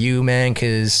good for you, man,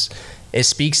 because it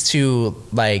speaks to,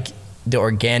 like, the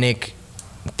organic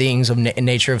things of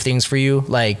nature of things for you.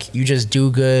 Like, you just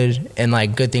do good and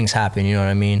like good things happen, you know what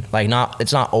I mean? Like,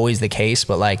 it's not always the case,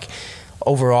 but like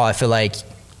overall I feel like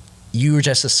you're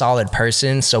just a solid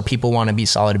person, so people want to be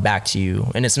solid back to you.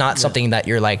 And it's not something that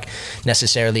you're like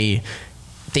necessarily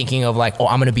thinking of like, oh,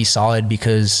 I'm gonna be solid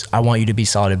because I want you to be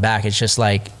solid back. It's just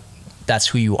like that's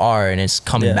who you are, and it's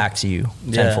coming back to you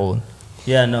tenfold.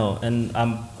 Yeah, no, and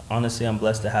I'm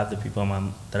blessed to have the people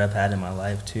that I've had in my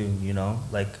life too, you know?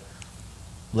 Like,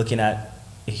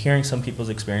 hearing some people's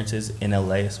experiences in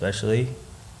LA especially,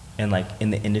 and like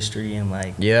in the industry, and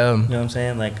like, you know what I'm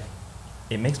saying? Like,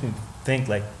 it makes me think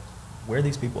like, where are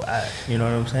these people at? You know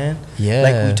what I'm saying? Yeah.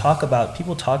 Like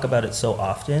people talk about it so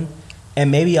often,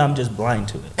 and maybe I'm just blind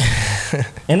to it.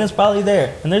 And it's probably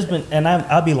there. And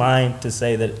I'll be lying to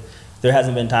say that there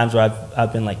hasn't been times where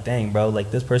I've been like, dang, bro,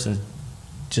 like this person's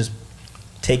just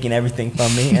taking everything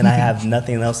from me and I have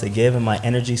nothing else to give, and my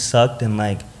energy sucked, and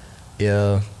like,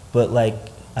 but like,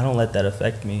 I don't let that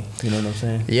affect me. You know what I'm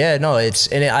saying? Yeah, no,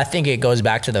 I think it goes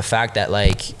back to the fact that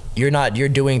like, you're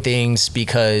doing things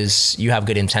because you have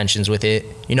good intentions with it.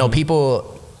 You know,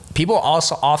 people people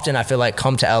also often, I feel like,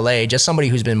 come to LA, just somebody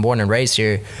who's been born and raised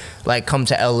here, like come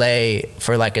to LA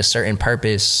for like a certain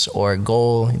purpose or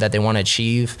goal that they want to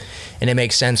achieve. And it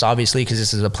makes sense, obviously, because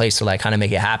this is a place to like kind of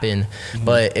make it happen.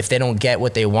 But if they don't get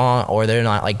what they want, or they're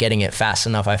not like getting it fast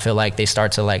enough, I feel like they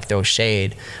start to like throw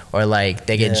shade, or like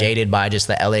they get jaded by just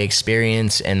the LA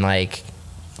experience. And like,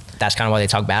 that's kind of why they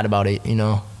talk bad about it, you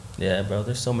know? Yeah, bro,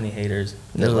 there's so many haters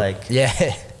that like,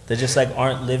 they just like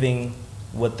aren't living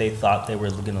what they thought they were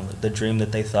gonna live, the dream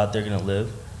that they thought they're gonna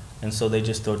live, and so they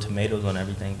just throw tomatoes on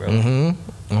everything, bro.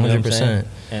 100%.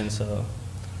 And so,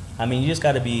 I mean, you just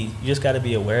gotta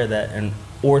be aware of that, and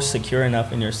or secure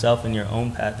enough in yourself and your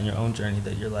own path and your own journey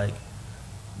that you're like,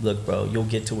 look, bro, you'll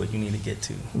get to what you need to get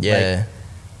to. Yeah.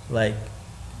 Like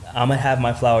I'm gonna have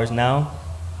my flowers now,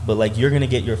 but like you're gonna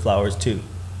get your flowers too.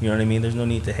 You know what I mean? There's no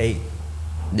need to hate.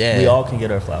 Yeah. We all can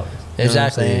get our flowers. You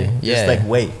exactly. know what I'm saying? Yeah. Just like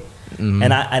wait.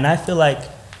 And I feel like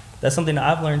that's something that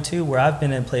I've learned too, where I've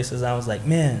been in places I was like,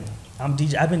 man, I've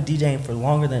been DJing for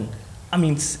longer than, I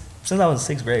mean, since I was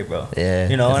in 6th grade, bro. Yeah.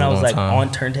 You know, and I was like time. on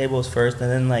turntables first, and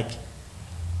then like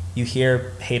you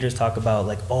hear haters talk about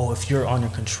like, oh, if you're on your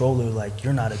controller, like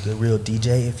you're not a good real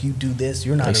DJ. If you do this,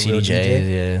 you're not like a real CDJs, DJ.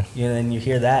 Yeah. You know, and you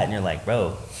hear that and you're like,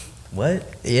 bro, what?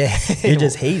 Yeah. You're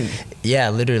just hating. Yeah,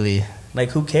 literally. Like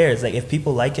who cares? Like if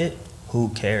people like it, who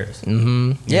cares?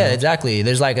 Yeah, exactly.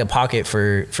 There's like a pocket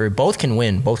for both can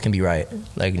win, both can be right.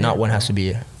 Like not one has to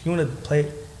be. If you want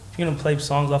to play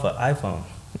songs off an iPhone,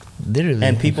 literally,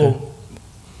 and people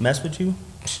mess with you,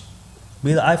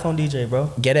 be the iPhone DJ,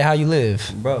 bro. Get it how you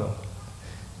live, bro.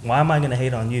 Why am I gonna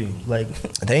hate on you? Like,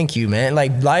 thank you, man.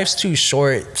 Like life's too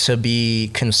short to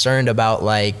be concerned about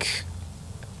like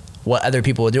what other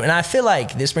people will do. And I feel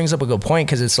like this brings up a good point,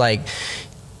 because it's like,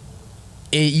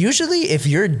 usually if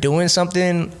you're doing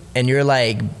something and you're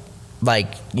like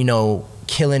you know,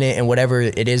 killing it and whatever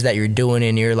it is that you're doing,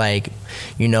 and you're like,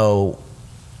 you know,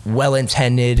 well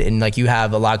intended and like you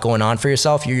have a lot going on for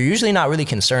yourself, you're usually not really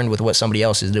concerned with what somebody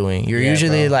else is doing. You're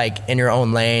usually like in your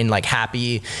own lane, like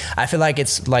happy. I feel like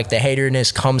it's like the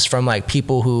haterness comes from like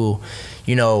people who,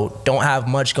 you know, don't have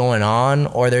much going on,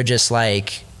 or they're just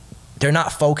like, they're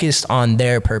not focused on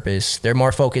their purpose. They're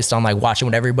more focused on like watching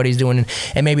what everybody's doing,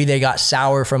 and maybe they got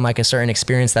sour from like a certain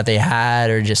experience that they had,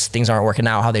 or just things aren't working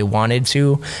out how they wanted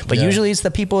to. But usually it's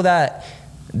the people that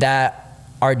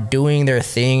are doing their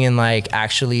thing and like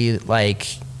actually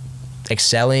like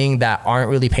excelling that aren't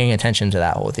really paying attention to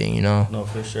that whole thing, you know? No,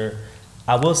 for sure.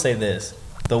 I will say this.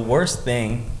 The worst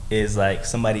thing is like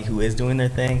somebody who is doing their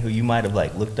thing, who you might have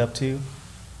like looked up to,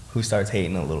 who starts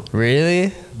hating a little.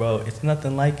 Really? Bro, it's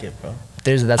nothing like it, bro.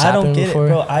 That's I don't happened get before? it,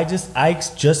 bro. I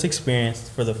just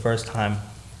experienced for the first time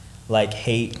like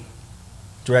hate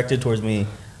directed towards me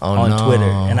on Twitter.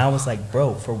 And I was like,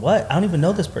 bro, for what? I don't even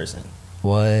know this person.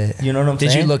 What? You know what I'm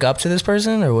saying? Did you look up to this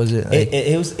person, or was it like...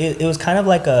 it was kind of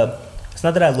like a, it's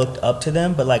not that I looked up to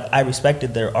them, but like I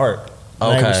respected their art.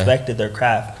 And I respected their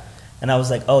craft. And I was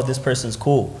like, oh, this person's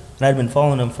cool. And I'd been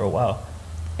following them for a while.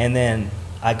 And then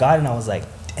I got it and I was like,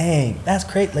 dang, that's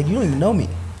great. Like, you don't even know me.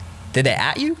 Did they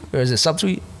at you, or is it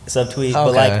subtweet? Subtweet,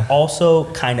 but like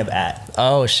also kind of at.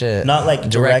 Oh shit. Not like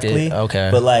directly. Okay.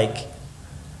 But like,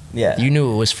 yeah. You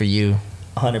knew it was for you.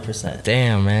 100%.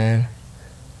 Damn, man.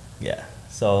 Yeah.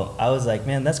 So I was like,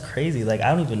 man, that's crazy. Like,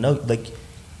 I don't even know. Like,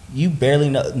 you barely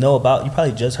know about. You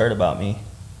probably just heard about me.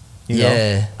 You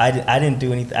know? I didn't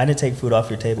do anything. I didn't take food off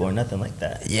your table or nothing like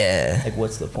that. Yeah. Like,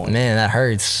 what's the point? Man, that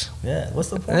hurts. Yeah. What's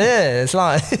the point? Yeah, it's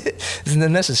not. It's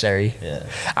unnecessary. Yeah.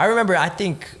 I remember. I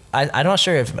think I'm not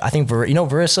sure if I think you know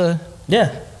Verissa.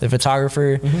 Yeah. The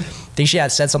photographer. I think she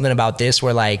had said something about this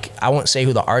where like, I won't say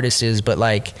who the artist is, but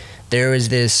like there was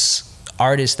this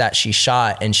artist that she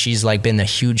shot, and she's like been a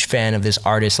huge fan of this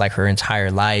artist like her entire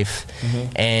life.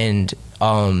 And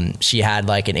she had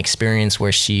like an experience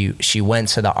where she went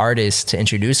to the artist to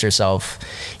introduce herself.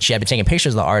 She had been taking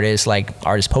pictures of the artist, like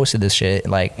artist posted this shit,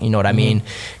 like, you know what I mean?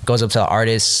 Goes up to the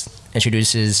artist,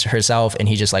 introduces herself, and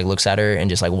he just like looks at her and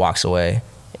just like walks away.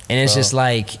 And it's just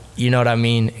like, you know what I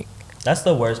mean? That's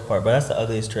the worst part, but that's the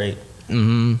ugliest trait.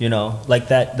 You know, like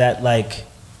that like,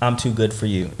 I'm too good for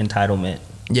you entitlement.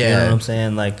 Yeah. You know what I'm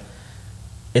saying? Like,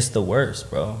 it's the worst,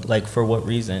 bro. Like, for what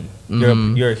reason?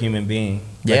 You're a human being,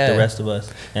 like the rest of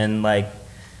us. And like,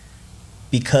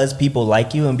 because people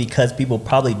like you, and because people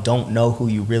probably don't know who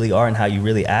you really are and how you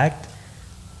really act,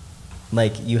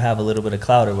 like, you have a little bit of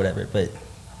clout or whatever. But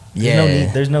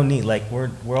there's no need. Like, we're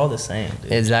all the same,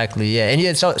 dude. Exactly. Yeah.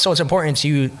 And so it's important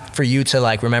for you to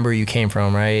like remember where you came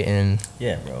from, right? And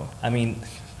yeah, bro. I mean,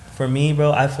 for me,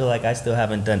 bro, I feel like I still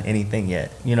haven't done anything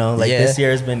yet. You know, like this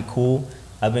year has been cool.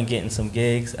 I've been getting some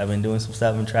gigs. I've been doing some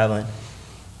stuff. I've been traveling.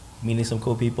 meeting some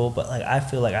cool people, but like I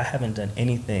feel like I haven't done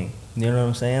anything. You know what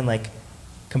I'm saying? Like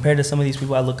compared to some of these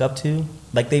people I look up to,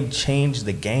 like they've changed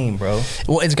the game, bro.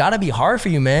 Well, it's got to be hard for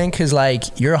you, man, because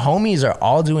like your homies are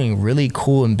all doing really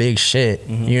cool and big shit.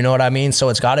 You know what I mean? So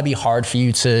it's got to be hard for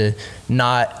you to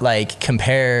not like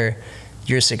compare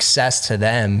your success to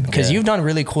them, because you've done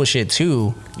really cool shit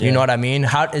too. You know what I mean?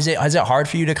 How is it hard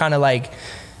for you to kind of like,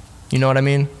 you know what I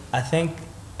mean? I think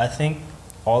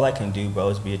all I can do, bro,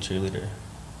 is be a cheerleader.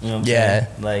 You know what I'm saying?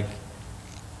 Like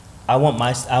I want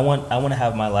to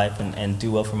have my life and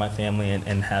do well for my family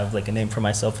and have like a name for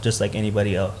myself just like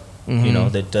anybody else, you know,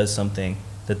 that does something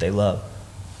that they love.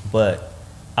 But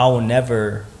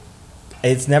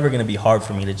it's never going to be hard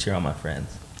for me to cheer on my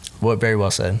friends. Well, very well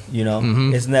said. You know,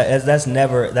 that's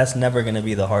never going to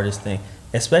be the hardest thing,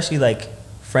 especially like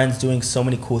friends doing so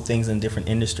many cool things in different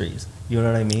industries. You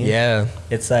know what I mean? Yeah.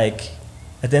 It's like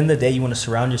at the end of the day, you want to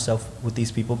surround yourself with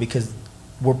these people because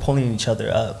we're pulling each other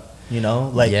up. You know,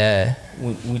 like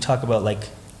when we talk about like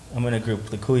I'm in a group,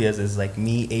 the Kuyas is like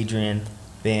me, Adrian,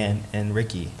 Van, and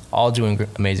Ricky. All doing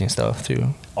amazing stuff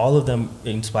too. All of them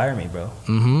inspire me, bro.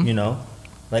 You know,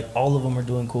 like all of them are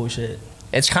doing cool shit.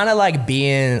 It's kind of like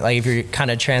being like, if you're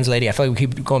kind of translating, I feel like we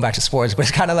keep going back to sports, but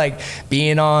it's kind of like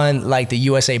being on like the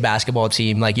USA basketball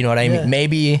team. Like, you know what I mean?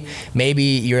 Maybe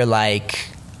you're like,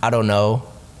 I don't know,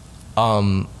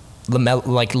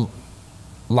 like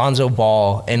Lonzo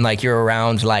Ball, and like you're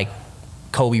around like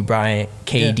Kobe Bryant,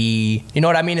 KD. You know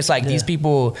what I mean? It's like these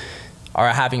people are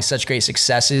having such great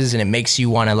successes, and it makes you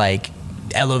want to like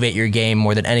elevate your game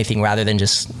more than anything, rather than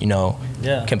just, you know,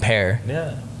 compare.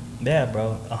 Yeah,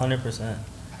 bro, 100%.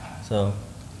 So,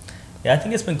 yeah, I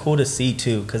think it's been cool to see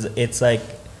too, because it's like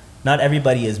not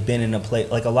everybody has been in a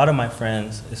place. Like a lot of my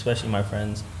friends, especially my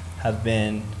friends, have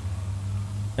been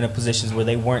in a positions where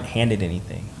they weren't handed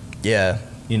anything. Yeah.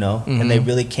 You know, and they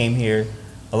really came here.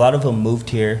 A lot of them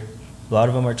moved here. A lot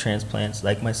of them are transplants,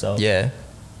 like myself. Yeah.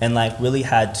 And like really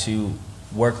had to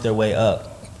work their way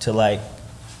up to like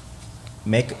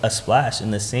make a splash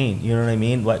in the scene. You know what I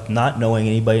mean? Like not knowing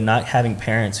anybody, not having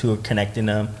parents who are connecting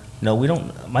them. No,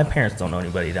 my parents don't know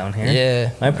anybody down here.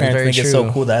 Yeah. My parents think it's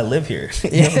so cool that I live here. You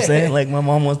know what I'm saying? Like my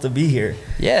mom wants to be here.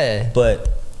 Yeah. But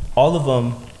all of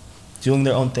them doing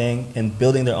their own thing and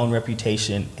building their own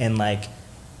reputation. And like,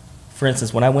 for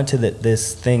instance, when I went to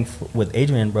this thing with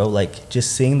Adrian, bro, like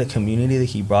just seeing the community that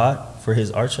he brought for his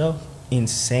art show,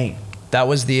 insane. That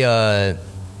was the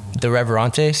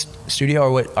Reverente studio,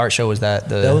 or what art show was that?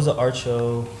 That was an art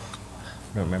show.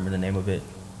 I don't remember the name of it,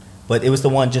 but it was the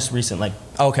one just recent, like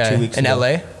 2 weeks ago. In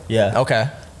LA. Yeah. Okay.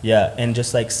 Yeah, and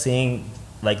just like seeing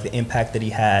like the impact that he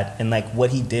had and like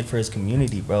what he did for his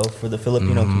community, bro, for the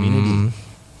Filipino community,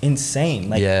 insane.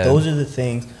 Like those are the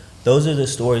things. Those are the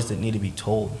stories that need to be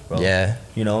told, bro. Yeah.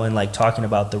 You know, and like talking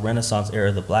about the Renaissance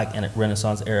era, the Black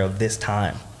Renaissance era of this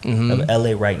time, of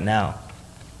LA right now.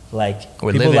 Like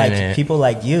people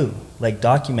like you, like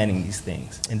documenting these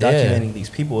things and documenting these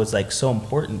people is like so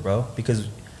important, bro, because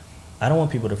I don't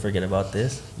want people to forget about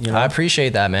this. You know? I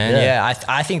appreciate that, man. Yeah,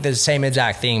 I think the same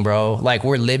exact thing, bro. Like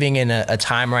we're living in a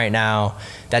time right now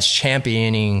that's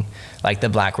championing like the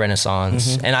Black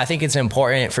Renaissance. And I think it's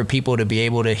important for people to be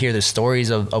able to hear the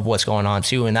stories of what's going on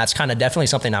too. And that's kind of definitely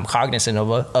something I'm cognizant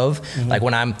of. Like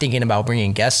when I'm thinking about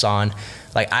bringing guests on,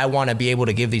 like I want to be able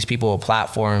to give these people a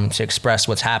platform to express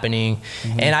what's happening.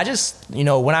 And I just, you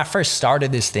know, when I first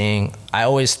started this thing, I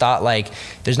always thought like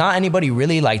there's not anybody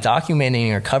really like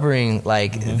documenting or covering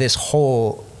like this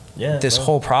whole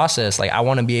whole process. Like I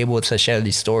want to be able to share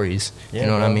these stories. You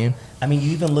know what I mean? I mean,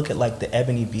 you even look at like the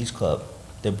Ebony Beach Club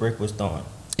that Brick was throwing.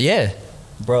 Yeah.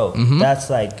 Bro, that's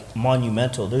like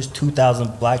monumental. There's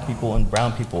 2,000 black people and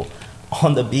brown people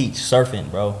on the beach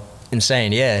surfing, bro.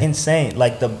 Insane, yeah. Insane.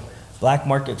 Like the Black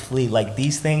Market Fleet, like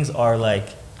these things are like,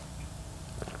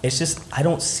 it's just, I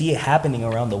don't see it happening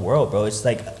around the world, bro. It's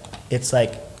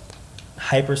like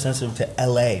hypersensitive to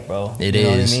LA, bro. It is. You know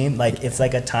what I is. mean? Like it's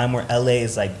like a time where LA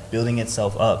is like building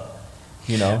itself up.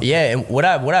 You know? Yeah, and what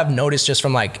I've noticed just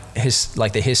from like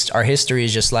our history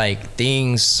is just like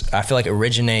things I feel like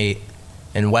originate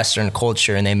in Western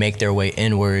culture and they make their way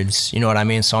inwards. You know what I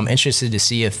mean? So I'm interested to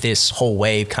see if this whole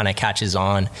wave kind of catches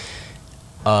on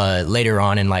later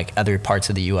on in like other parts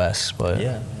of the U.S. But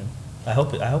yeah, man. I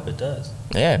hope it does.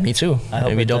 Yeah, me too.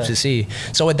 It'd be dope to see.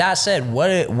 So with that said,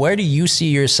 where do you see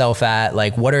yourself at?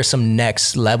 Like, what are some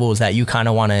next levels that you kind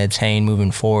of want to attain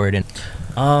moving forward? And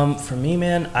for me,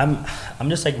 man, I'm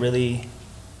just like really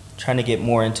trying to get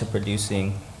more into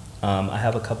producing. I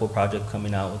have a couple projects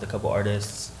coming out with a couple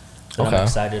artists that I'm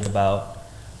excited about.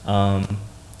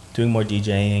 Doing more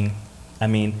DJing. I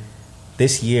mean,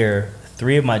 this year,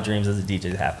 3 of my dreams as a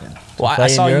DJ happened. Well, I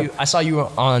saw you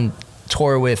on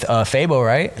tour with Fabo,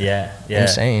 right? Yeah.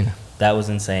 Insane. That was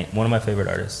insane. One of my favorite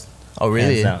artists. Oh,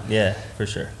 really? Yeah, for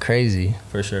sure. Crazy.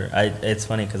 For sure. It's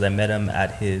funny because I met him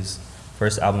at his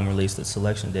first album release that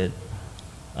Selection did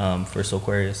for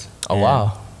Soulquarius. Oh,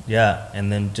 wow. Yeah,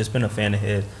 and then just been a fan of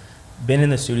his. Been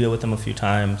in the studio with him a few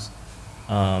times.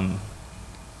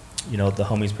 You know, the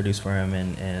homies produced for him,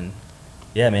 and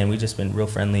yeah, man, we just been real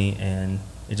friendly, and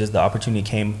it just, the opportunity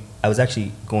came. I was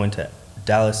actually going to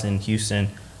Dallas and Houston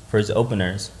for his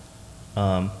openers,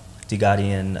 Digati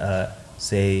and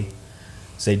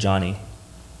Say Johnny,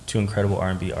 2 incredible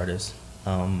R&B artists.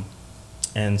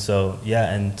 And so,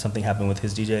 yeah, and something happened with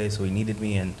his DJ, so he needed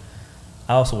me, and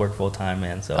I also work full time,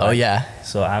 man. So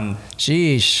so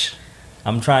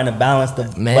I'm trying to balance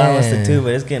the two,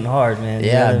 but it's getting hard, man.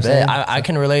 Yeah, you know I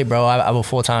can relate, bro. I have a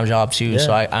full-time job too,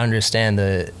 so I understand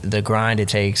the grind it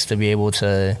takes to be able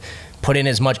to put in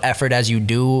as much effort as you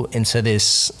do into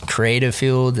this creative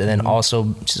field, and then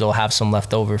also still have some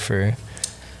left over for.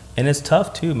 And it's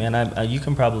tough too, man. You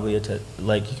can probably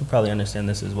understand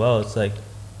this as well. It's like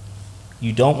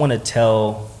you don't want to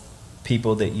tell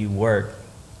people that you work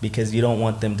because you don't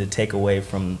want them to take away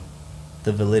from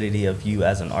the validity of you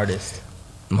as an artist.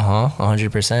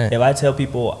 100%. If I tell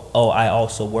people, oh, I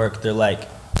also work, they're like,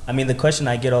 I mean, the question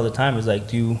I get all the time is like,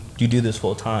 do you do this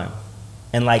full time?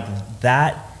 And like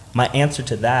that, my answer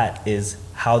to that is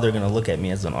how they're gonna look at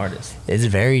me as an artist. It's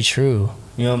very true.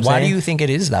 You know what I'm saying? Why do you think it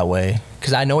is that way?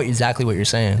 Because I know exactly what you're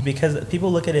saying. Because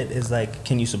people look at it as like,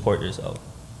 can you support yourself?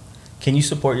 Can you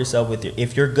support yourself with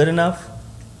if you're good enough,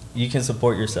 you can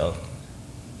support yourself.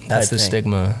 That's the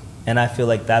stigma. And I feel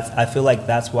like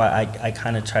that's why I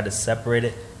kind of try to separate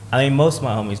it. I mean, most of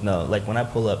my homies know, like when I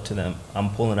pull up to them, I'm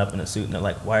pulling up in a suit and they're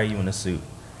like, why are you in a suit?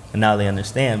 And now they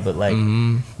understand, but like, you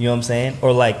know what I'm saying?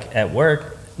 Or like at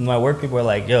work, my work people are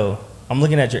like, yo, I'm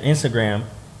looking at your Instagram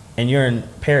and you're in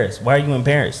Paris. Why are you in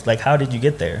Paris? Like, how did you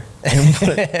get there?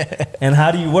 And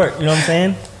how do you work? You know what I'm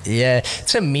saying? Yeah.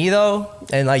 To me though,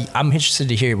 and like, I'm interested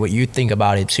to hear what you think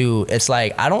about it too. It's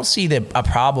like, I don't see a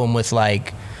problem with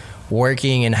like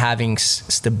working and having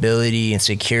stability and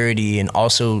security, and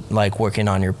also like working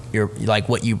on your like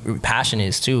what your passion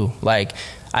is too. Like,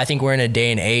 I think we're in a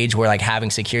day and age where like having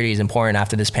security is important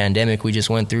after this pandemic we just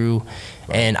went through.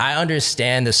 Right. And I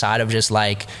understand the side of just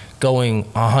like going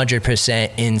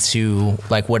 100% into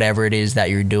like whatever it is that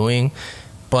you're doing,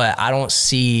 but I don't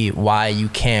see why you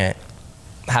can't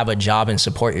have a job and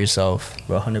support yourself.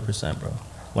 Bro, 100%, bro.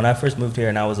 When I first moved here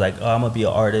and I was like, oh, I'm gonna be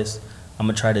an artist, I'm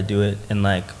gonna try to do it, and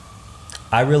like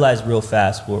I realized real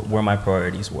fast where my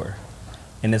priorities were.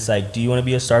 And it's like, do you want to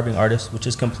be a starving artist, which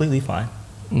is completely fine,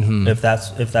 if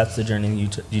that's the journey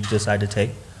you decide to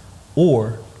take,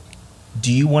 or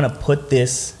do you want to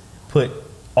put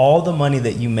all the money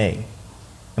that you make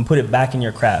and put it back in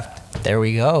your craft? There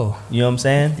we go. You know what I'm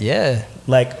saying? Yeah.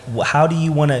 Like, how do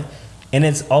you want to? And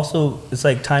it's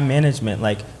like time management.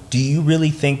 Like, do you really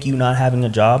think you not having a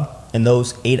job in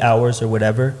those 8 hours or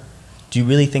whatever? Do you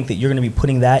really think that you're going to be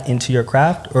putting that into your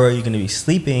craft, or are you going to be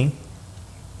sleeping?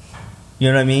 You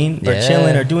know what I mean? Or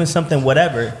chilling or doing something,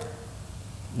 whatever.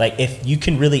 Like, if you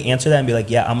can really answer that and be like,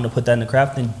 yeah, I'm going to put that in the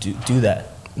craft, then do that.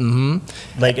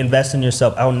 Like, invest in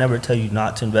yourself. I will never tell you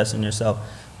not to invest in yourself.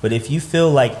 But if you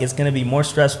feel like it's going to be more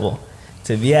stressful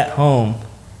to be at home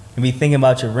and be thinking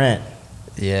about your rent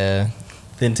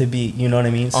than to be, you know what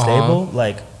I mean, stable,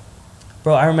 like,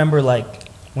 bro, I remember like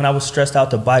when I was stressed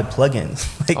out to buy plugins.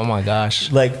 Like, oh my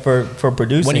gosh. Like for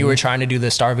producing. When you were trying to do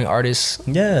the starving artist.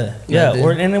 Yeah.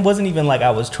 And it wasn't even like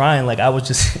I was trying. Like I was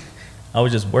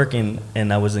just working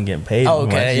and I wasn't getting paid. Oh,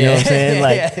 okay. Much, you know what I'm saying?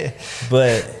 Like,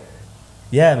 but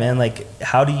yeah, man. Like,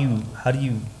 how do you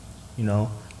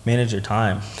manage your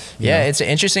time? Yeah, it's an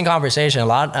interesting conversation. A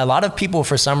lot of people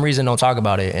for some reason don't talk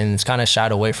about it, and it's kind of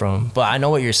shied away from. But I know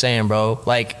what you're saying, bro.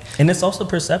 Like, and it's also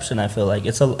perception. I feel like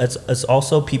it's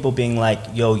also people being like,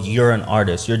 "Yo, you're an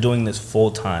artist. You're doing this full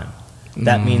time.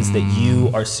 That means that you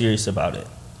are serious about it."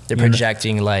 They're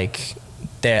projecting like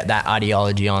that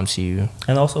ideology onto you,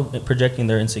 and also projecting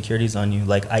their insecurities on you.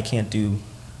 Like, I can't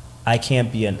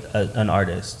be an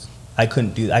artist. I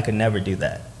could never do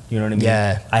that. You know what I mean?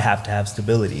 Yeah. I have to have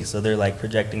stability. So they're like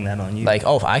projecting that on you. Like,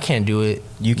 oh, if I can't do it,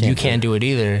 you can't do it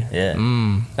either.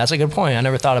 Yeah. That's a good point. I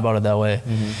never thought about it that way.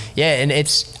 Yeah, and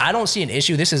I don't see an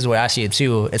issue. This is the way I see it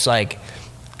too. It's like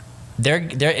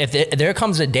if there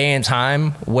comes a day and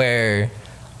time where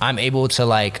I'm able to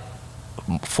like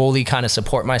fully kind of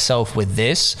support myself with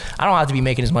this, I don't have to be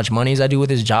making as much money as I do with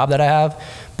this job that I have.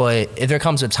 But if there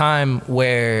comes a time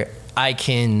where I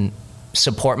can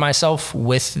support myself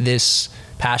with this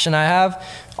passion I have,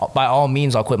 by all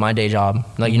means, I'll quit my day job.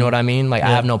 Like, you know what I mean? Like, I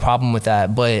have no problem with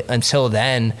that. But until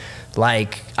then,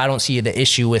 like, I don't see the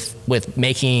issue with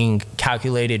making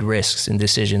calculated risks and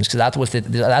decisions, because that's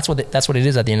what it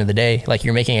is at the end of the day. Like,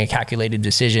 you're making a calculated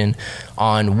decision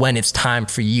on when it's time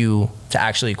for you to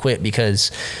actually quit.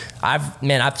 Because I've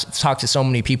talked to so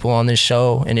many people on this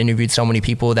show and interviewed so many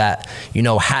people that, you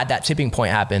know, had that tipping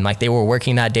point happen. Like, they were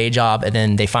working that day job and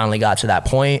then they finally got to that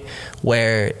point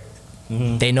where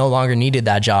they no longer needed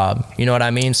that job. You know what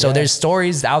I mean? So there's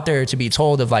stories out there to be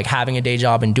told of like having a day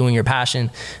job and doing your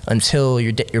passion until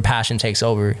your passion takes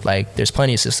over. Like, there's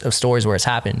plenty of stories where it's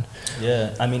happened.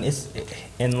 Yeah, I mean,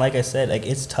 and like I said, like,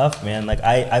 it's tough, man. Like,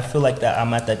 I feel like that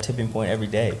I'm at that tipping point every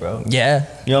day, bro. Yeah.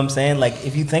 You know what I'm saying? Like,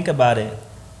 if you think about it,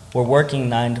 we're working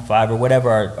 9 to 5 or whatever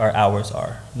our hours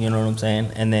are. You know what I'm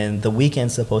saying? And then the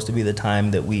weekend's supposed to be the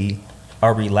time that we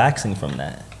are relaxing from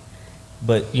that.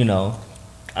 But, you know,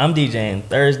 I'm DJing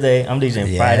Thursday, I'm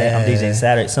DJing Friday, I'm DJing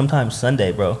Saturday, sometimes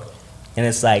Sunday, bro. And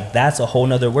it's like, that's a whole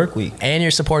nother work week. And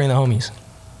you're supporting the homies.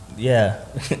 Yeah.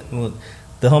 Well,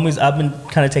 the homies, I've been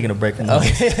kind of taking a break from the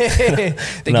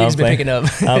homies. The game's been picking up.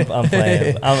 I'm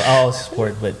playing. I'll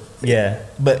support, but yeah.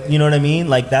 But you know what I mean?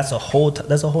 Like, that's a whole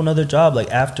nother job,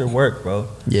 like, after work, bro.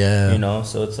 Yeah. You know,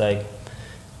 so it's like,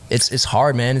 it's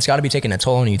hard, man. It's got to be taking a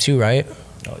toll on you too, right?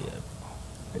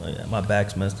 Oh yeah, my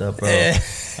back's messed up, bro.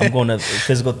 I'm going to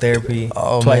physical therapy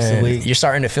twice a week. You're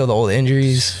starting to feel the old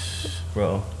injuries,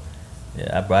 bro.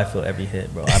 Yeah, I feel every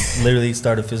hit, bro. I literally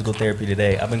started physical therapy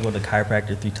today. I've been going to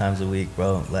chiropractor 3 times a week,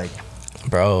 bro. Like,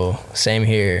 bro, same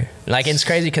here. Like, it's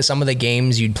crazy because some of the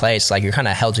games you'd play, it's like you're kind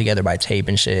of held together by tape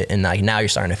and shit, and like now you're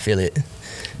starting to feel it,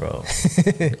 bro.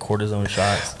 The cortisone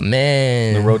shots,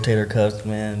 man. The rotator cuffs,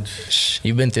 man.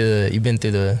 You've been through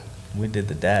the. We did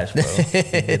the dash, bro. We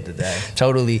did the dash.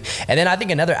 Totally. And then I think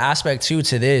another aspect too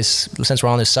to this, since we're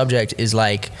on this subject, is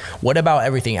like, what about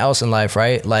everything else in life,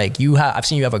 right? Like, I've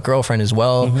seen you have a girlfriend as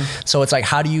well. So it's like,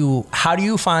 how do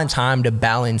you find time to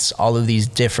balance all of these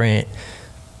different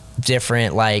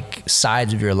like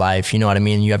sides of your life? You know what I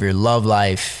mean? You have your love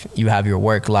life, you have your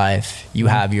work life, you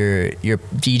have your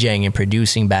DJing and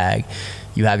producing bag,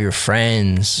 you have your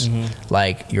friends,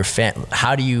 like your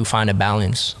how do you find a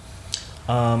balance?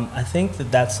 I think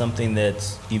that's something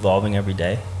that's evolving every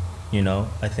day. You know,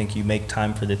 I think you make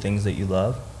time for the things that you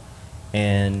love.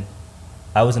 And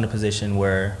I was in a position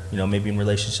where, you know, maybe in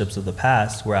relationships of the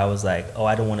past where I was like, oh,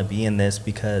 I don't want to be in this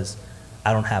because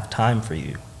I don't have time for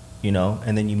you, you know?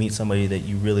 And then you meet somebody that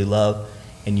you really love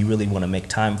and you really want to make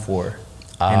time for.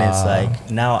 And it's like,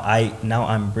 now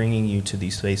I'm bringing you to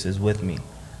these spaces with me.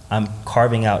 I'm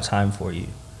carving out time for you.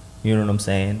 You know what I'm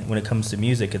saying? When it comes to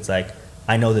music, it's like,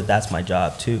 I know that that's my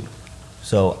job too.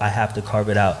 So I have to carve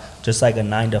it out. Just like a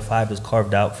 9 to 5 is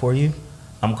carved out for you,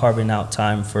 I'm carving out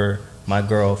time for my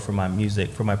girl, for my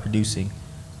music, for my producing.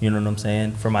 You know what I'm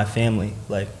saying? For my family.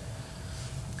 Like,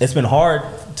 it's been hard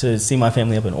to see my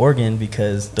family up in Oregon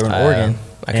because they're in Oregon.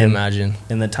 I can imagine.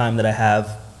 And the time that I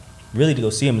have really to go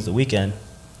see them is the weekend.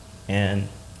 And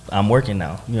I'm working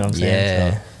now. You know what I'm saying?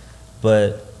 Yeah. So,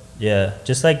 but yeah,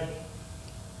 just like,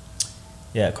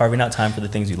 yeah, carving out time for the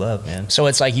things you love, man. So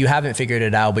it's like you haven't figured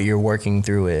it out, but you're working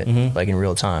through it, like in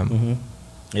real time.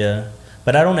 Yeah,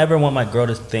 but I don't ever want my girl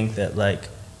to think that like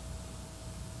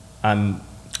I'm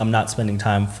not spending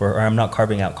time for, or I'm not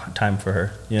carving out time for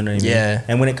her. You know what I mean? Yeah.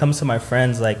 And when it comes to my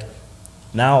friends, like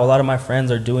now a lot of my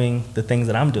friends are doing the things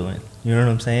that I'm doing. You know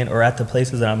what I'm saying? Or at the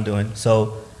places that I'm doing.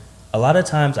 So a lot of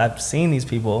times I've seen these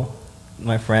people,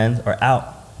 my friends, are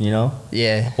out. You know?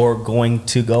 Yeah. Or going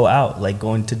to go out, like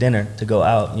going to dinner to go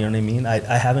out. You know what I mean?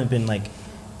 I haven't been like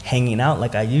hanging out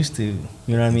like I used to. You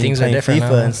know what I mean? Things playing are different FIFA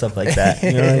now. And stuff like that.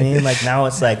 You know what I mean? Like now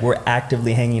it's like we're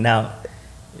actively hanging out,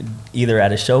 either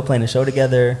at a show, playing a show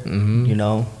together, you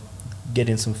know,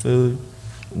 getting some food.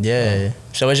 Yeah.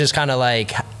 So it's just kind of like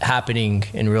happening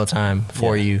in real time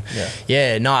for you.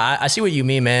 Yeah. No, I see what you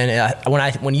mean, man.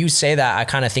 When you say that, I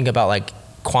kind of think about like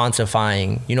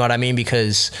quantifying. You know what I mean?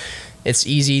 Because it's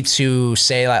easy to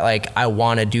say like I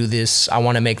want to do this, I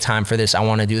want to make time for this, I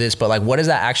want to do this, but like what does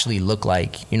that actually look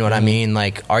like? You know what I mean?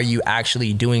 Like, are you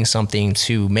actually doing something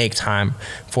to make time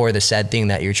for the said thing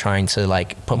that you're trying to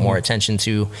like put more attention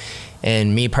to?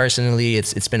 And me personally,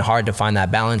 it's been hard to find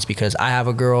that balance because I have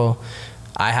a girl,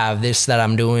 I have this that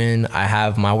I'm doing, I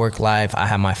have my work life, I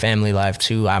have my family life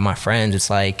too, I have my friends. It's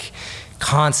like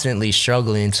constantly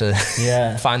struggling to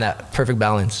find that perfect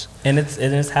balance. And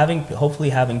it's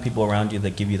hopefully having people around you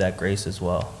that give you that grace as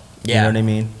well. Yeah. You know what I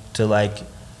mean? To like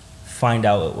find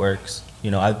out what works.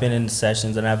 You know, I've been in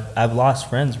sessions and I've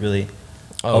lost friends really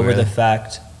over the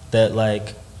fact that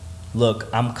like, look,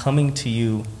 I'm coming to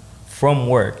you from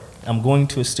work I'm going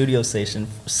to a studio session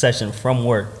from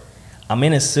work. I'm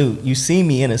in a suit. You see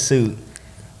me in a suit.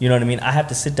 You know what I mean? I have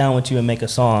to sit down with you and make a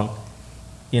song.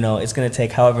 You know, it's going to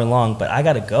take however long, but I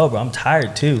got to go, bro. I'm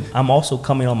tired too. I'm also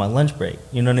coming on my lunch break.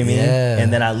 You know what I mean? Yeah.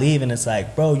 And then I leave and it's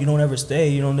like, bro, you don't ever stay.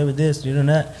 You don't ever this, you don't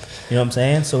that. You know what I'm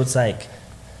saying? So it's like,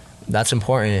 that's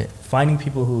important. Finding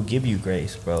people who give you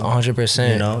grace, bro.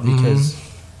 100%. You know, because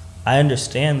I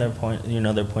understand their point, you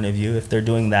know, their point of view. If they're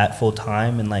doing that full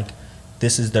time and like,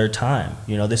 this is their time,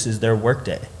 you know, this is their work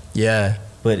day. Yeah.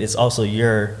 But it's also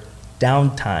your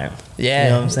downtime. Yeah. You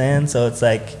know what I'm saying? So it's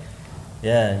like,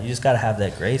 yeah, you just got to have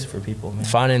that grace for people, man.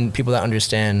 Finding people that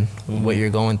understand what you're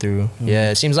going through.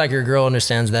 Yeah, it seems like your girl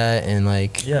understands that, and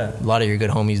like a lot of your good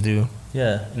homees do.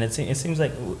 Yeah, and it seems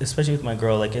like, especially with my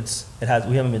girl, like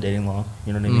we haven't been dating long,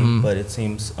 you know what I mean? But it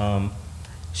seems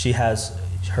she has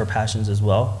her passions as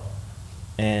well,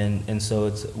 and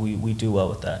so we do well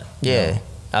with that. Yeah, you know?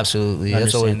 Absolutely.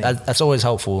 That's always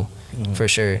helpful, for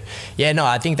sure. Yeah, no,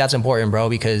 I think that's important, bro,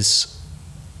 because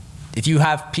if you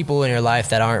have people in your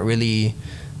life that aren't really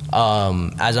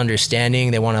as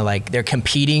understanding, they want to like, they're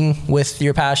competing with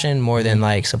your passion more than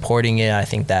like supporting it, I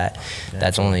think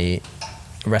that's only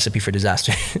a recipe for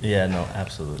disaster. Yeah, no,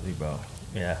 absolutely, bro.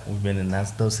 Yeah, we've been in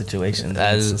those situations.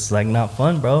 It's like not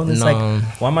fun, bro. And it's like,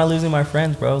 why am I losing my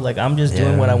friends, bro? Like I'm just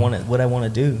doing what I want to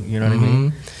do. You know what I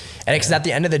mean? And because at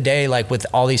the end of the day, like with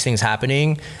all these things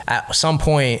happening, at some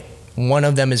point, one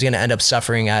of them is going to end up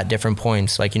suffering at different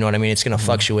points. Like, you know what I mean? It's going to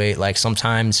fluctuate. Like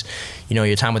sometimes, you know,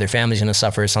 your time with your family is going to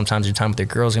suffer. Sometimes your time with your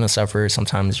girl is going to suffer.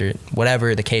 Sometimes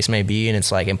whatever the case may be. And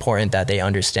it's like important that they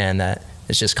understand that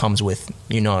it just comes with,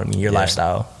 you know what I mean, your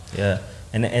lifestyle. Yeah.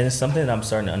 And it's something that I'm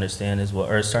starting to understand as well,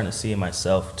 or starting to see in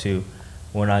myself too,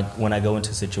 when I go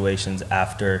into situations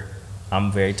after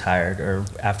I'm very tired or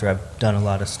after I've done a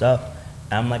lot of stuff.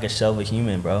 I'm like a shell of a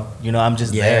human, bro. You know, I'm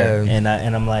just there. And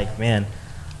I'm like, man,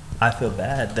 I feel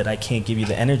bad that I can't give you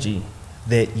the energy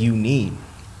that you need.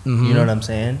 You know what I'm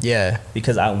saying? Yeah.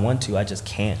 Because I want to, I just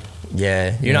can't.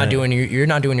 Yeah. You're not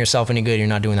doing yourself any good. You're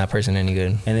not doing that person any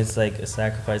good. And it's like a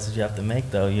sacrifice that you have to make,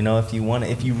 though. You know, if you want it,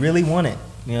 if you really want it,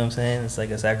 you know what I'm saying? It's like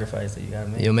a sacrifice that you gotta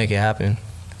make. You'll make it happen.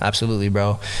 Absolutely,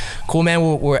 bro. Cool, man.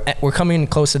 We're coming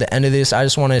close to the end of this. I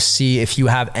just want to see if you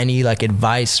have any like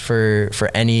advice for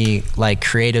any like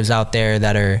creatives out there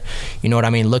that are, you know what I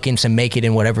mean, looking to make it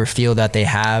in whatever field that they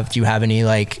have. Do you have any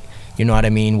like, you know what I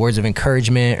mean, words of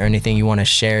encouragement or anything you want to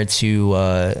share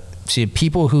to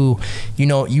people who, you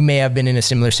know, you may have been in a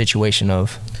similar situation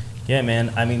of? Yeah,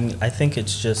 man. I mean, I think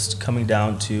it's just coming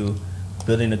down to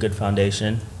building a good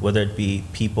foundation, whether it be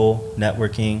people,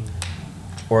 networking,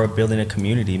 or building a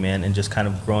community, man, and just kind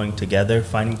of growing together,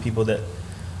 finding people that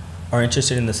are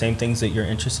interested in the same things that you're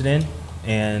interested in,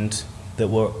 and that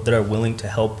are willing to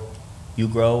help you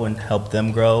grow and help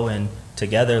them grow, and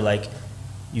together, like,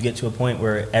 you get to a point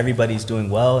where everybody's doing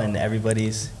well and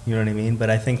everybody's, you know what I mean? But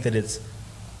I think that it's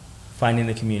finding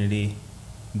a community,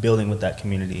 building with that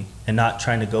community, and not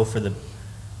trying to go for the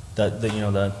you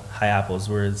know, the high apples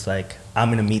where it's like, I'm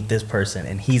gonna meet this person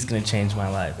and he's gonna change my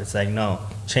life. It's like, no,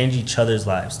 change each other's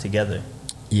lives together.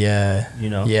 Yeah. You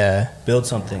know? Yeah. Build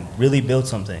something, really build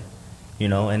something, you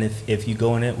know? And if you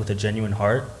go in it with a genuine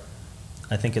heart,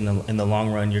 I think in the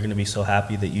long run, you're gonna be so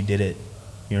happy that you did it.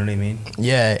 You know what I mean?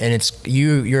 Yeah, and it's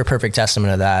you're a perfect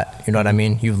testament of that. You know what I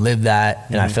mean? You've lived that,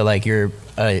 and I feel like you're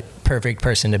a perfect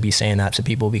person to be saying that to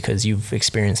people because you've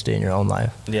experienced it in your own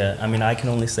life. Yeah, I mean, I can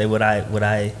only say what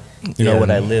I you know,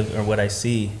 what I live or what I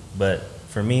see. But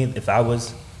for me, if I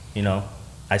was, you know,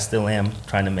 I still am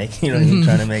trying to make, you know,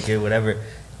 trying to make it, whatever.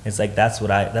 It's like that's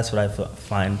what I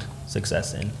find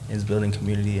success in, is building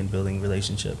community and building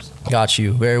relationships. Got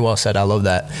you. Very well said. I love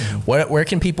that. Where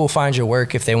can people find your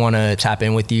work if they want to tap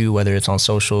in with you, whether it's on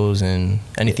socials and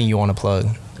anything you want to plug?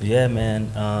 Yeah,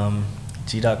 man.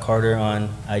 G.Carter on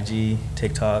IG,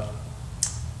 TikTok.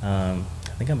 I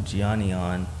think I'm Gianni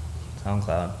on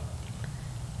SoundCloud.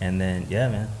 And then, yeah,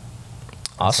 man.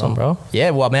 Awesome, bro.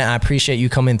 Yeah, well, man, I appreciate you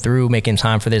coming through, making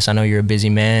time for this. I know you're a busy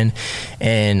man,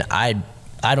 and I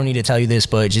don't need to tell you this,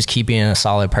 but just keep being a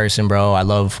solid person, bro. I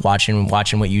love watching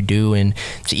what you do, and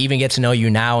to even get to know you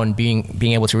now and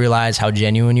being able to realize how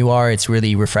genuine you are, it's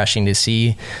really refreshing to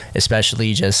see,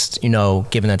 especially just, you know,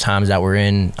 given the times that we're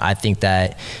in. I think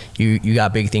that you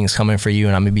got big things coming for you,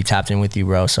 and I'm gonna be tapped in with you,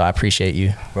 bro. So I appreciate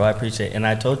you. Bro, I appreciate it. And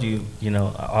I told you, you know,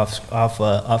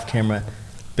 off camera,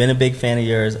 been a big fan of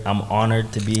yours. I'm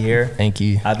honored to be here. Thank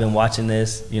you. I've been watching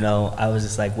this, you know, I was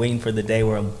just like waiting for the day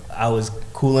where I was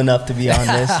cool enough to be on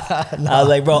this. No, I was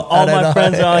like, bro, all my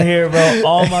friends are on here, bro.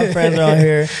 All my friends are on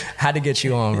here. Had to get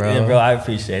you on, bro. Yeah, bro, I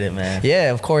appreciate it, man.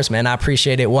 Yeah, of course, man. I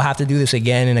appreciate it. We'll have to do this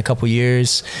again in a couple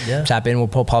years. Yeah. Tap in. We'll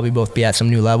probably both be at some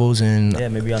new levels. And yeah,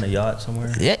 maybe on a yacht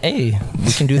somewhere. Yeah, hey,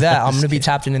 we can do that. I'm going to be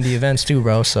tapped in the events too,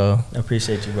 bro. So I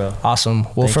appreciate you, bro. Awesome.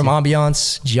 Well, from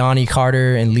Ambiance, Gianni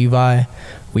Carter and Levi,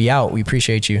 we out. We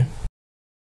appreciate you.